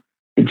 Raheel,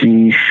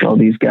 Ajish, all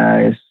these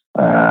guys.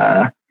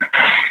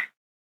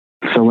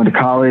 So went to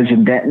college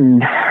in Denton.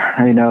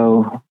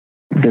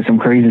 Did some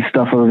crazy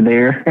stuff over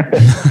there.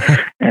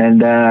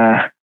 And,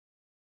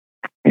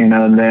 you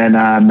know, and then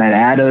I met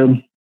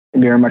Adam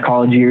during my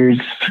college years.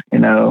 You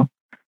know,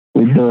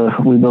 we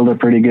built a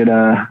pretty good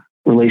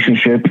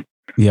relationship.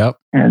 Yep.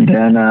 And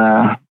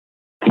then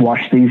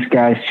watched these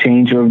guys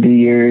change over the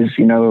years,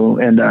 you know,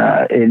 and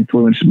it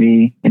influenced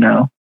me, you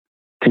know,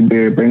 to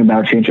bring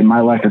about change in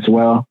my life as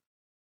well.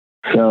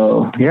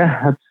 So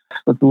yeah,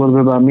 that's a little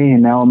bit about me.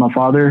 And now I'm a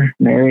father,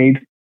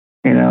 married,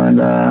 you know,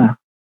 and I'm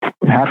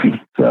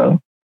happy. So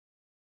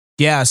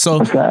yeah. So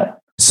what's that?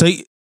 So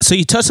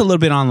you touched a little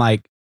bit on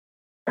like,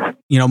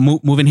 you know,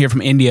 moving here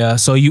from India.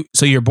 So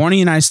you're born in the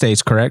United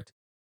States, correct?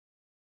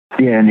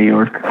 Yeah, New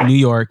York. New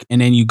York,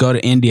 and then you go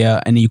to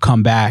India, and then you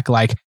come back.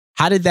 Like,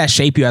 how did that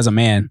shape you as a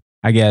man?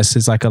 I guess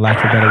is like a lack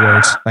of better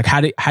words. Like,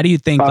 how do you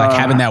think like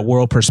having that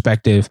world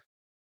perspective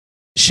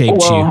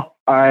shaped you?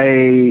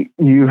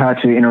 You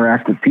had to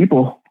interact with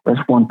people. That's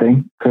one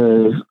thing.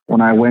 Because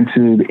when I went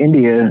to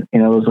India, you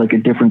know, it was like a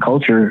different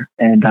culture,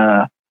 and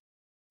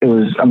it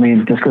was. I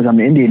mean, just because I'm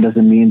Indian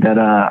doesn't mean that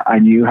I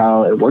knew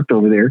how it worked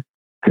over there.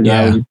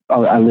 Because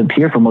I lived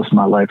here for most of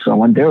my life, so I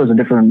went there, it was a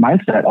different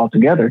mindset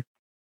altogether.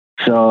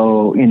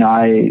 So, you know,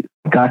 I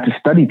got to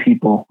study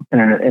people in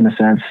a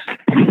sense,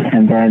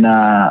 and then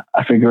I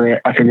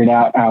figured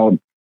out how, you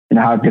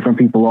know, how different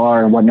people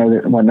are and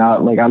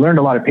whatnot. Like I learned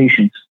a lot of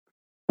patience,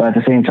 but at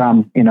the same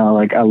time, you know,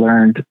 like I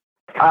learned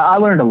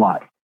a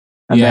lot.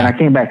 And then I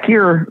came back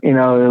here, you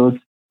know, it was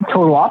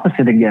total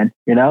opposite again,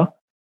 you know,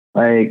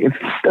 like it's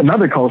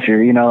another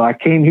culture. You know, I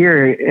came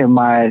here in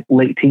my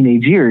late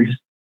teenage years,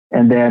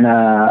 and then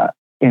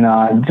you know,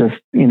 I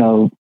just, you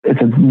know,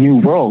 it's a new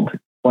world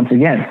once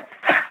again.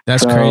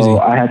 That's crazy.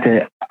 I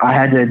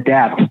had to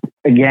adapt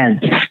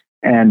again,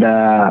 and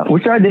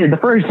which I did. The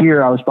first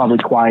year I was probably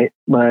quiet,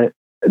 but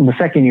the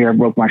second year I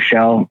broke my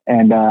shell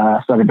and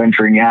started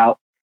venturing out,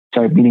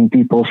 started meeting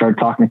people, started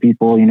talking to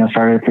people. You know,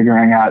 started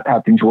figuring out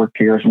how things work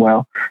here as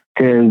well.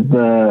 Because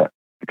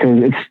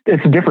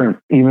it's different.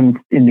 Even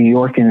in New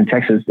York and in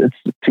Texas, it's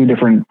two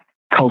different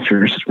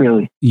cultures,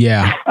 really.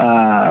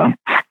 Yeah.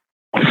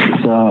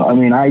 So I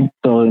mean,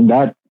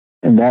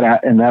 in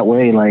that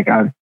way, like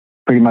I've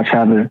pretty much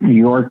have a New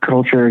York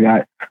culture,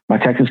 got my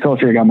Texas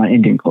culture, got my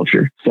Indian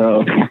culture.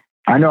 So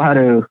I know how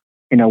to,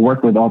 you know,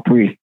 work with all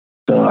three.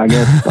 So I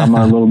guess I'm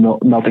a little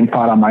melting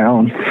pot on my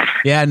own.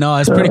 Yeah, no,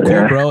 it's pretty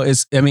cool, bro.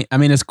 I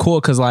mean, it's cool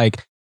because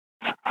like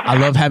I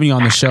love having you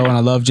on the show, and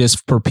I love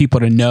just for people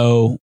to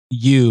know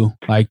you,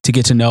 like to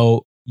get to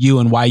know you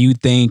and why you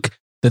think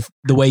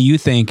the way you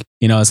think.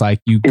 You know, it's like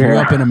you grew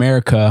up in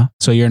America,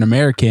 so you're an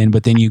American,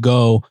 but then you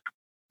go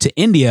to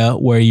India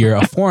where you're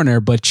a foreigner,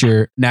 but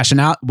you're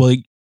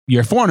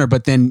a foreigner,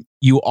 but then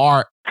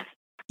your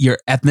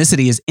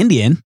ethnicity is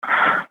Indian,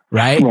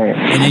 right?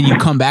 And then you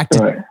come back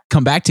to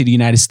the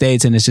United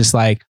States, and it's just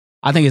like,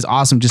 I think it's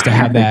awesome just to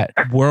have that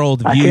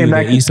world view,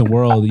 the Eastern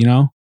world, you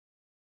know?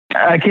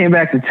 I came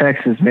back to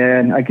Texas,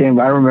 man. I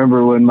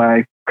remember when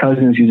my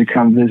cousins used to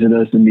come visit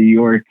us in New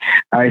York,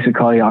 I used to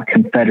call y'all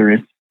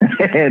Confederates.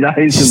 And I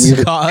used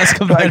to call us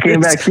Confederates. So I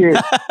came back here.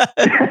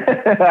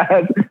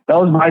 That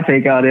was my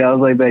take on it. I was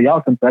like, man,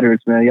 y'all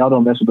Confederates, man. Y'all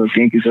don't mess with those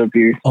Yankees up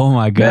here. Oh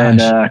my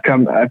gosh. And I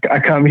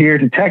come here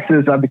to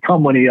Texas, I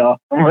become one of y'all.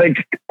 I'm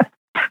like,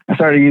 I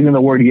started using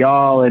the word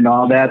y'all and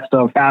all that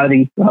stuff.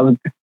 Howdy. I'm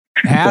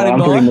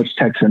pretty much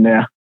Texan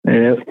now.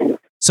 Yeah.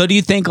 So do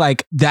you think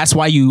like that's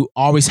why you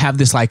always have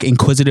this like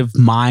inquisitive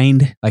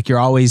mind? Like you're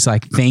always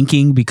like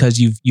thinking because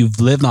you've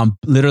lived on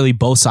literally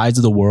both sides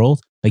of the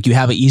world. Like you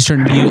have an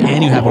Eastern view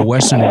and you have a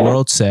Western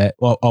world set,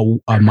 or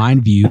a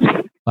mind view.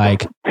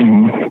 Like,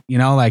 you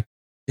know, like,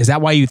 is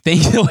that why you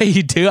think the way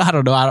you do? I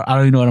don't know. I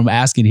don't even know what I'm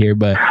asking here,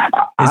 but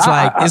it's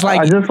like I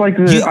just like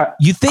to,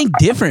 you think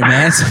different,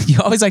 man. So you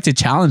always like to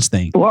challenge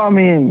things. Well, I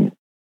mean,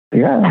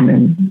 yeah, I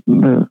mean,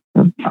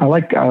 I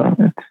like,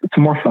 it's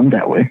more fun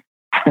that way.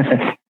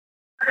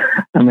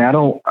 I mean,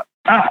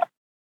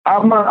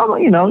 I'm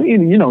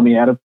you know me,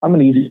 Adam. I'm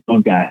an easy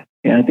guy.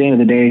 Yeah, at the end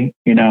of the day,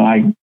 you know,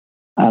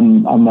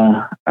 I'm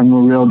a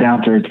real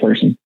down to earth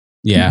person.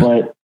 Yeah.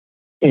 But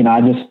you know,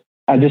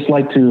 I just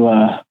like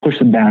to push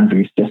the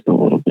boundaries just a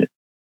little bit.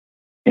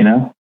 You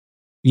know.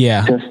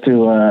 Yeah. Just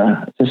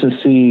to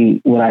see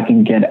what I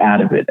can get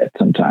out of it at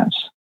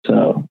sometimes.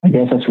 So I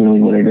guess that's really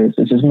what it is.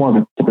 It's just more of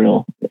a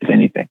thrill, if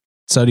anything.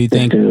 So do you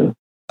think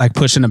like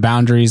pushing the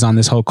boundaries on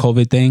this whole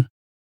COVID thing?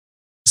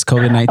 It's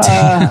COVID-19.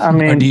 I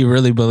mean, or do you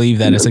really believe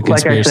that it's a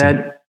conspiracy? Like I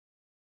said,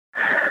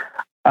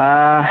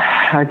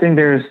 I think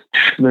there's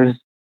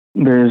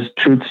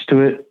truths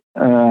to it.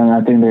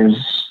 I think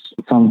there's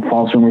some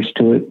false rumors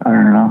to it. I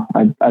don't know.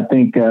 I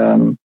think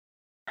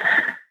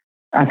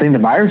the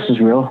virus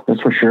is real.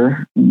 That's for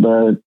sure.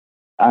 But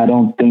I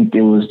don't think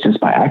it was just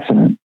by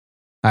accident.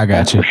 I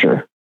got you. For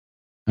sure.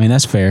 I mean,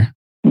 that's fair.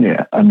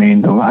 Yeah. I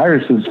mean, the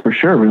virus is for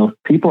sure real.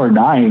 People are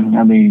dying.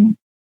 I mean,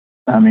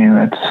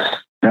 that's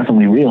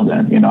definitely real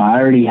then. You know, I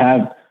already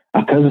have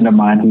a cousin of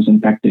mine who's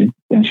infected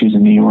and she's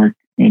in New York,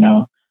 you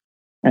know.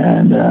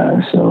 And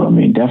so, I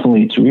mean,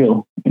 definitely it's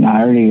real. You know,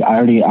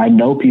 I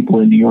know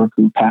people in New York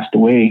who passed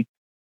away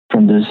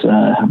from this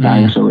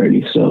virus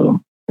already.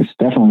 So it's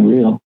definitely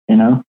real, you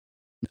know?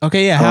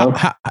 Okay,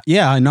 yeah.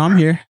 Yeah, I know I'm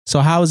here. So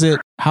how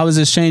has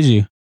this changed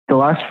you? The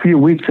last few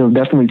weeks have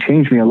definitely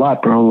changed me a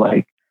lot, bro.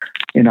 Like,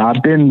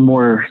 I've been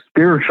more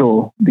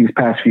spiritual these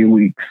past few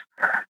weeks.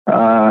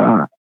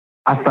 I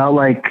felt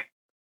like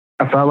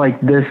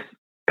this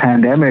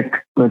pandemic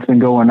that's been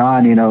going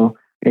on,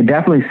 it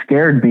definitely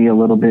scared me a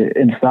little bit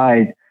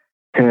inside,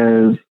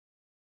 because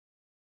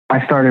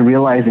I started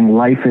realizing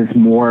there's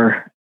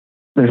more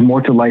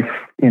to life,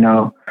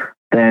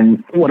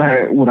 than what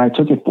I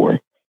took it for.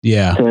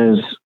 Yeah.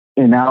 Because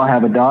now I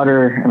have a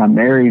daughter and I'm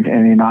married,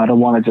 and I don't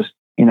want to just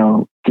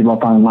give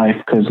up on life,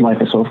 because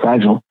life is so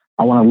fragile.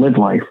 I want to live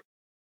life.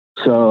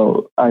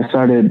 So I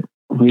started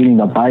reading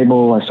the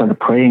Bible. I started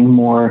praying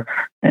more,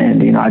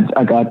 and I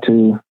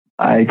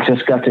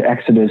just got to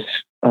Exodus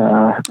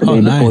the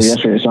day before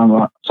yesterday. So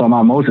I'm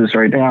on Moses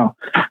right now.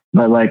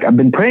 But like, I've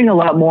been praying a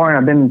lot more, and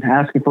I've been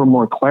asking for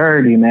more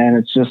clarity, man.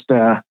 It's just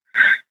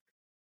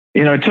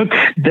it took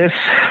this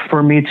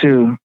for me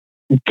to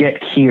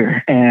get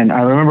here. And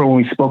I remember when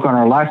we spoke on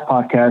our last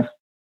podcast,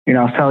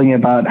 I was telling you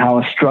about how I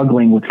was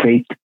struggling with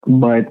faith.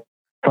 But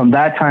from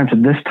that time to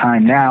this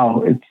time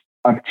now,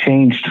 I've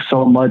changed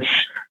so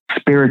much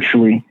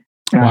spiritually.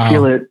 And wow.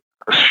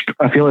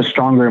 I feel it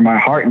stronger in my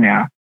heart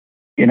now.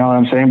 You know what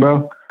I'm saying,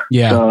 bro?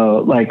 Yeah. So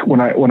like when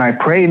I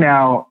pray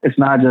now, it's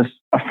not just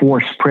a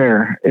forced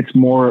prayer. It's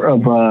more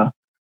of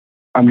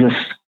I'm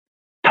just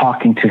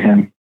talking to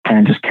him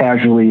and just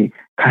casually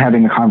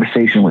having a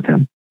conversation with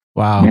him.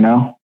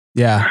 Wow.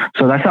 Yeah.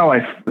 So that's how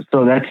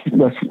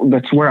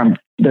that's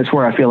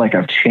where I feel like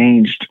I've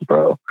changed,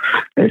 bro.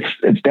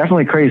 It's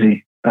definitely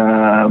crazy.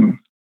 So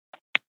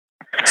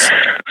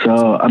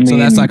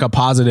that's like a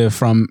positive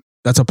from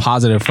this whole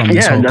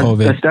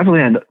COVID.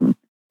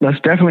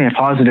 That's definitely a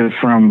positive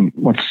from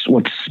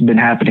what's been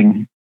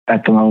happening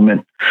at the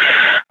moment.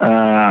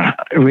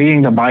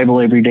 Reading the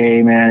Bible every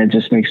day, man, it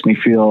just makes me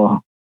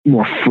feel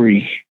more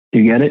free.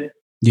 You get it?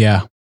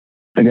 Yeah.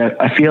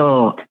 I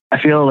feel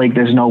like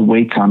there's no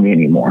weights on me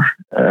anymore.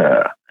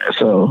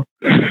 So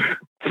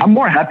I'm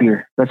more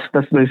happier. That's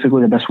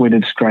basically the best way to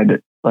describe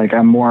it. Like,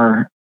 I'm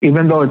more,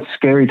 even though it's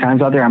scary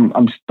times out there,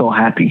 I'm still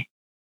happy,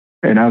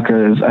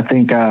 because I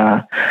think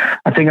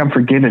I'm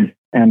forgiven,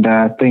 and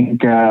I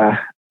think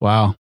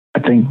wow. I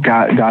think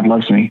God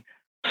loves me,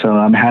 so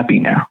I'm happy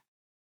now.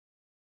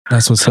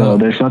 That's what's so up.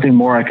 There's nothing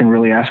more I can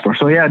really ask for.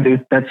 So yeah,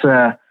 dude,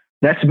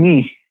 that's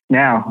me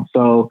now.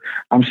 So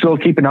I'm still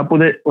keeping up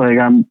with it. Like,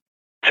 I'm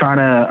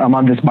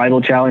on this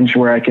Bible challenge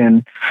where I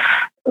can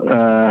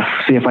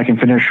see if I can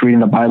finish reading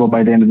the Bible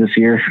by the end of this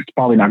year. It's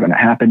probably not going to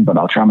happen, but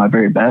I'll try my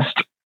very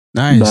best.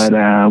 Nice.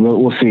 But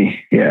we'll see.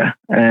 Yeah.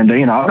 And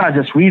I'm not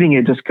just reading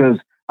it just because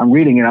I'm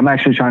reading it. I'm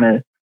actually trying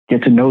to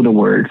get to know the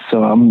word.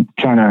 So I'm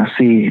trying to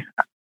see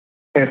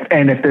if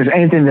there's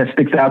anything that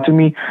sticks out to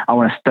me, I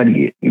want to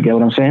study it. You get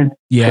what I'm saying?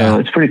 Yeah. So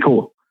it's pretty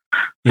cool.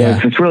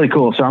 Yeah. It's really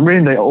cool. So I'm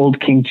reading the old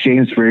King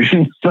James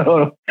version.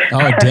 So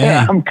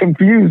damn. I'm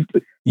confused.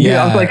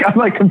 Yeah. I'm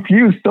like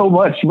confused so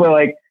much, but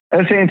like at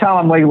the same time,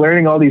 I'm like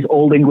learning all these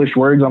old English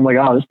words. I'm like,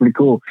 oh, that's pretty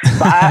cool.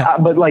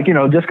 But like,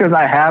 just because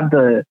I have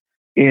the,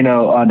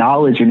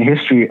 knowledge and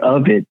history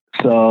of it.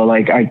 So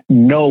like, I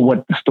know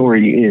what the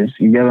story is.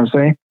 You get what I'm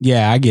saying?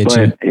 Yeah, I get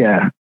you.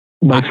 Yeah.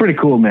 But it's pretty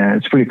cool, man.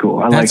 It's pretty cool.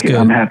 I like it. Good.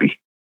 I'm happy.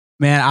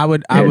 Man, I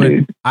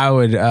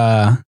would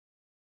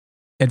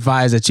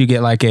advise that you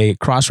get like a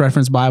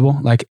cross-reference Bible.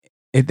 Like,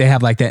 if they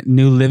have like that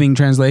New Living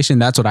Translation,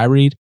 that's what I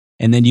read.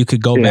 And then you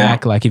could go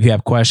back, like if you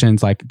have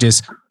questions, like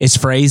just it's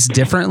phrased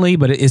differently,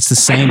 but it's the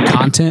same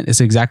content.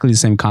 It's exactly the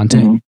same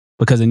content. Mm-hmm.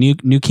 Because the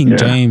New King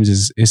James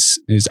is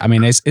I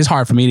mean, it's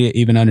hard for me to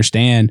even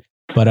understand.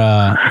 But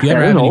if you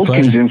ever have any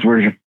questions, King James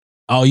version.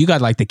 Oh, you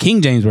got like the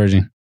King James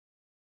version.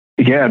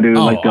 Yeah, dude,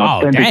 like the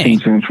authentic King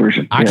James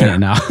version. I can't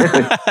now.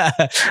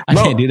 I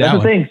can't do that.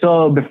 That's the thing.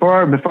 So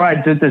before I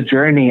did this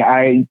journey,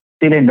 I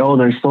didn't know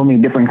there's so many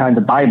different kinds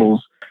of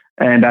Bibles.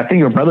 And I think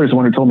your brother's the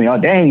one who told me, oh,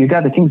 dang, you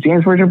got the King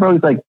James version, bro?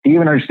 He's like, do you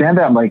even understand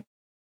that? I'm like,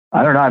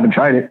 I don't know. I haven't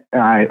tried it.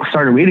 And I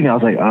started reading it. I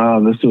was like,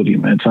 oh, this is what you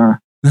meant, huh?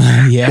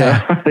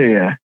 Yeah. So,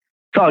 yeah.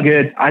 It's all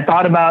good. I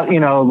thought about,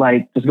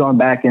 like just going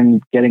back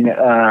and getting,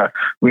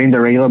 reading the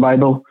regular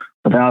Bible.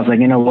 But then I was like,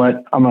 you know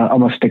what? I'm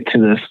gonna stick to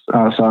this.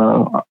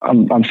 So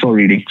I'm still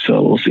reading.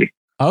 So we'll see.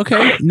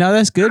 Okay, no,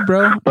 that's good,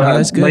 bro. No,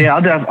 that's good. But yeah,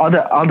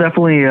 I'll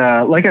definitely,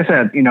 like I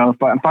said,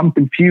 if I'm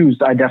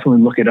confused, I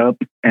definitely look it up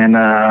and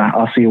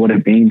I'll see what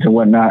it means and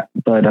whatnot.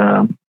 But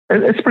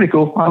it's pretty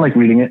cool. I like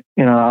reading it.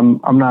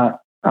 I'm not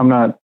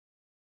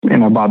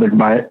bothered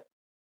by it.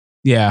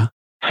 Yeah.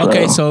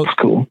 Okay, so it's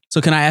cool.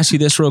 So can I ask you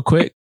this real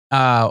quick?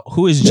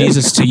 Who is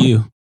Jesus to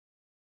you?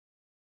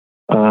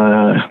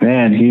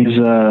 Man, he's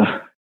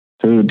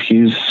dude,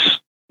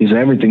 he's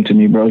everything to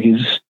me, bro.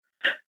 He's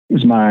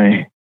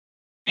my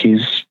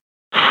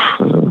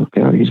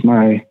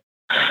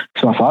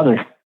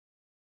father.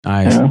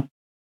 Nice.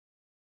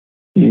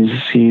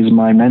 He's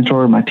my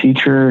mentor, my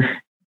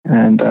teacher,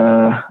 and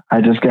I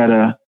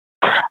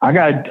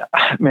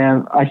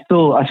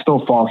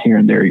still fall here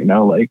and there,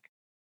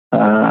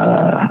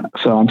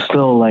 so I'm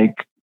still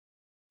like,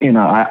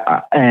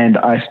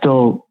 I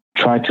still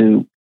try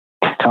to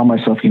tell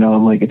myself,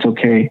 like it's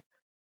okay,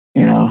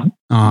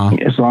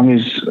 as long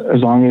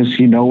as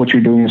you know what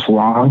you're doing is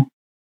wrong,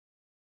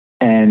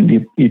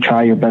 and you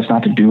try your best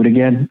not to do it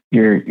again,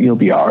 you'll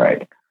be all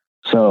right.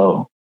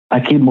 So I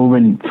keep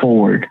moving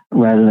forward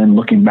rather than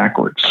looking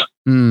backwards.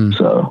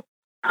 So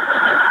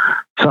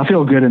I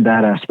feel good in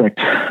that aspect.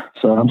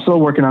 So I'm still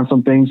working on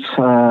some things.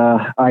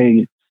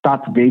 I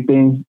stopped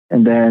vaping,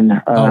 and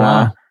then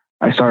I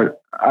started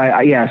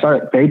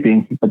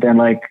vaping, but then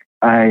like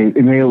I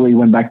immediately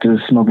went back to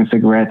smoking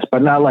cigarettes,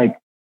 but not like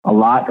a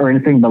lot or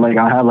anything, but like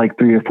I'll have like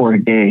 3 or 4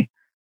 a day.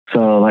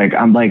 So like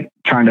I'm like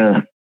trying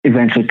to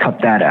eventually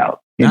cut that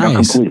out,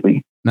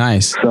 completely.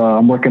 Nice. So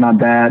I'm working on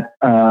that.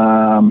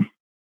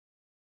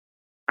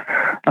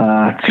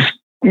 Just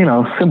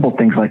simple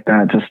things like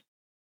that. Just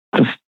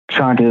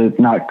trying to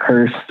not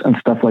curse and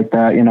stuff like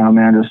that.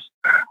 Man, just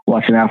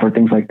watching out for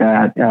things like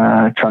that.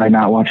 Try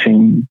not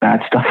watching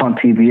bad stuff on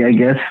TV, I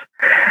guess.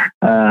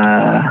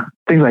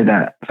 Things like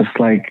that.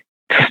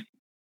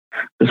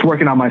 Just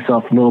working on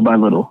myself little by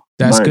little.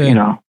 That's good.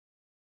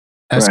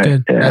 That's right.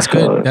 good. Yeah, That's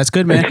good. That's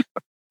good, man.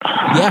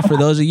 Yeah, for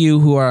those of you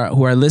who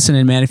are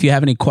listening, man, if you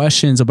have any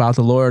questions about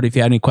the Lord, if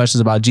you have any questions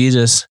about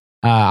Jesus,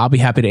 I'll be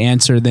happy to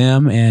answer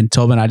them. And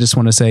Tobin, I just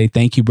want to say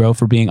thank you, bro,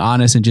 for being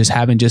honest and just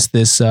having just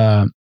this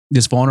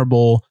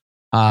vulnerable,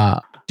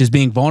 just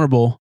being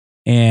vulnerable.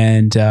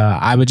 And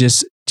I would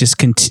just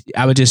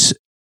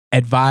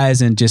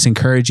advise and just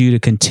encourage you to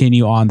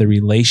continue on the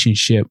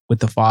relationship with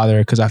the Father,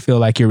 because I feel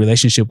like your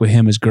relationship with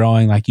Him is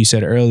growing. Like you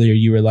said earlier,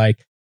 you were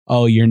like,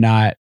 oh, you're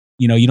not,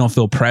 you don't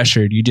feel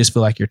pressured. You just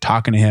feel like you're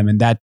talking to Him,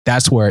 and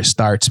that's where it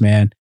starts,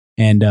 man.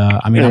 And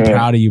I'm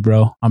proud of you,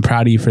 bro. I'm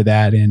proud of you for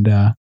that. And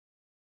I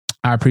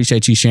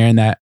appreciate you sharing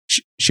that,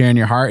 sharing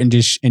your heart, and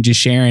just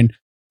sharing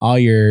all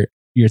your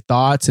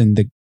thoughts and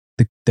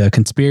the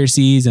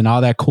conspiracies and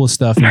all that cool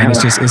stuff, man.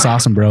 It's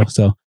awesome, bro.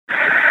 So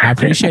I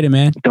appreciate it,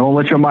 man. Don't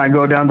let your mind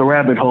go down the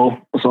rabbit hole.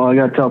 That's all I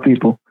got to tell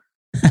people.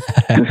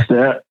 Just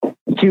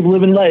keep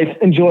living life,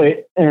 enjoy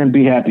it, and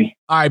be happy.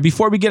 All right,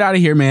 before we get out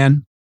of here,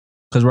 man,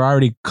 because we're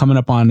already coming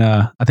up on,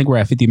 I think we're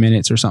at 50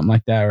 minutes or something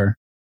like that, or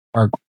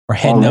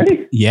heading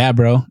already? up. Yeah,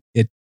 bro.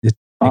 It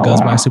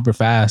goes by super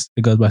fast.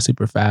 It goes by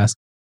super fast.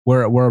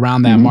 We're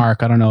around that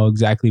mark. I don't know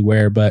exactly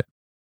where, but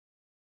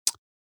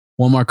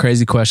one more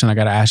crazy question I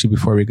got to ask you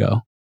before we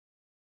go.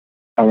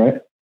 All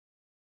right.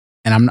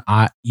 And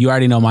you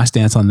already know my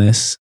stance on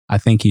this. I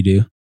think you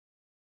do.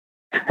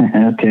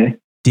 Okay.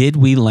 Did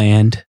we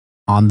land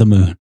on the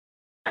moon?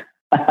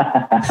 That's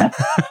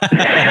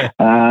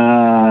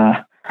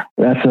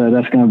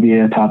going to be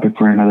a topic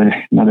for another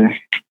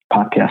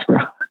podcast, bro.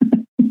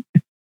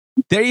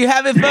 There you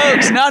have it,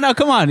 folks. No,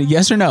 come on.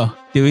 Yes or no?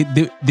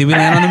 Did we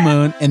land on the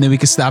moon? And then we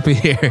can stop it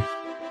here.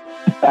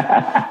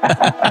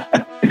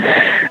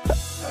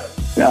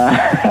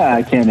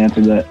 I can't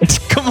answer that.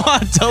 Come on,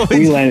 Toby.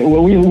 We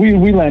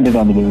landed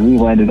on the moon. We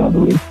landed on the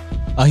moon.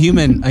 A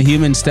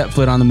human stepped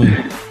foot on the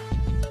moon.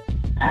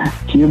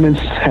 Humans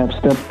have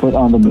stepped foot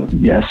on the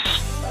moon. Yes.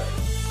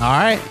 All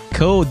right,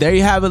 cool. There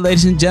you have it,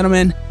 ladies and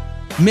gentlemen.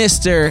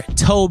 Mr.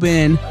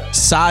 Tobin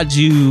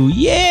Saju.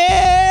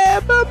 Yeah.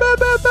 Boo, boo,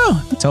 boo, boo.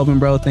 Tobin,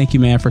 bro, thank you,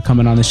 man, for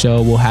coming on the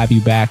show. We'll have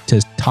you back to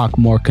talk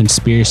more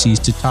conspiracies,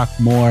 to talk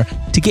more,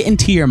 to get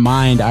into your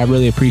mind. I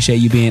really appreciate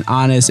you being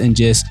honest and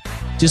just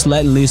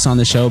letting loose on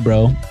the show,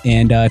 bro.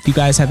 And if you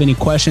guys have any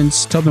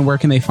questions, Tobin, where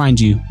can they find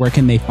you? You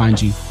can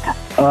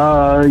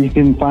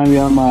find me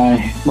on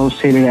my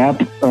most hated app,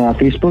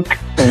 Facebook,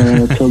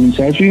 Tobin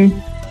Saju.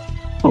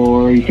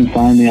 Or you can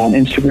find me on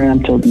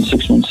Instagram,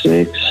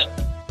 Tobin616.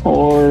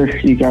 Or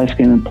you guys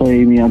can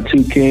play me on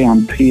 2K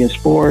on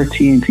PS4,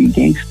 TNT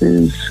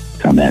Gangsters.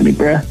 Come at me,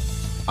 bruh.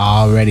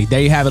 Alrighty.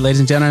 There you have it, ladies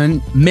and gentlemen.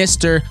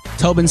 Mr.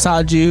 Tobin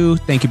Saju.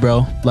 Thank you,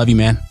 bro. Love you,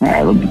 man. All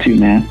right, love you too,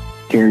 man.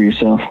 Care of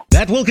yourself.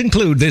 That will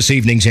conclude this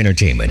evening's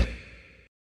entertainment.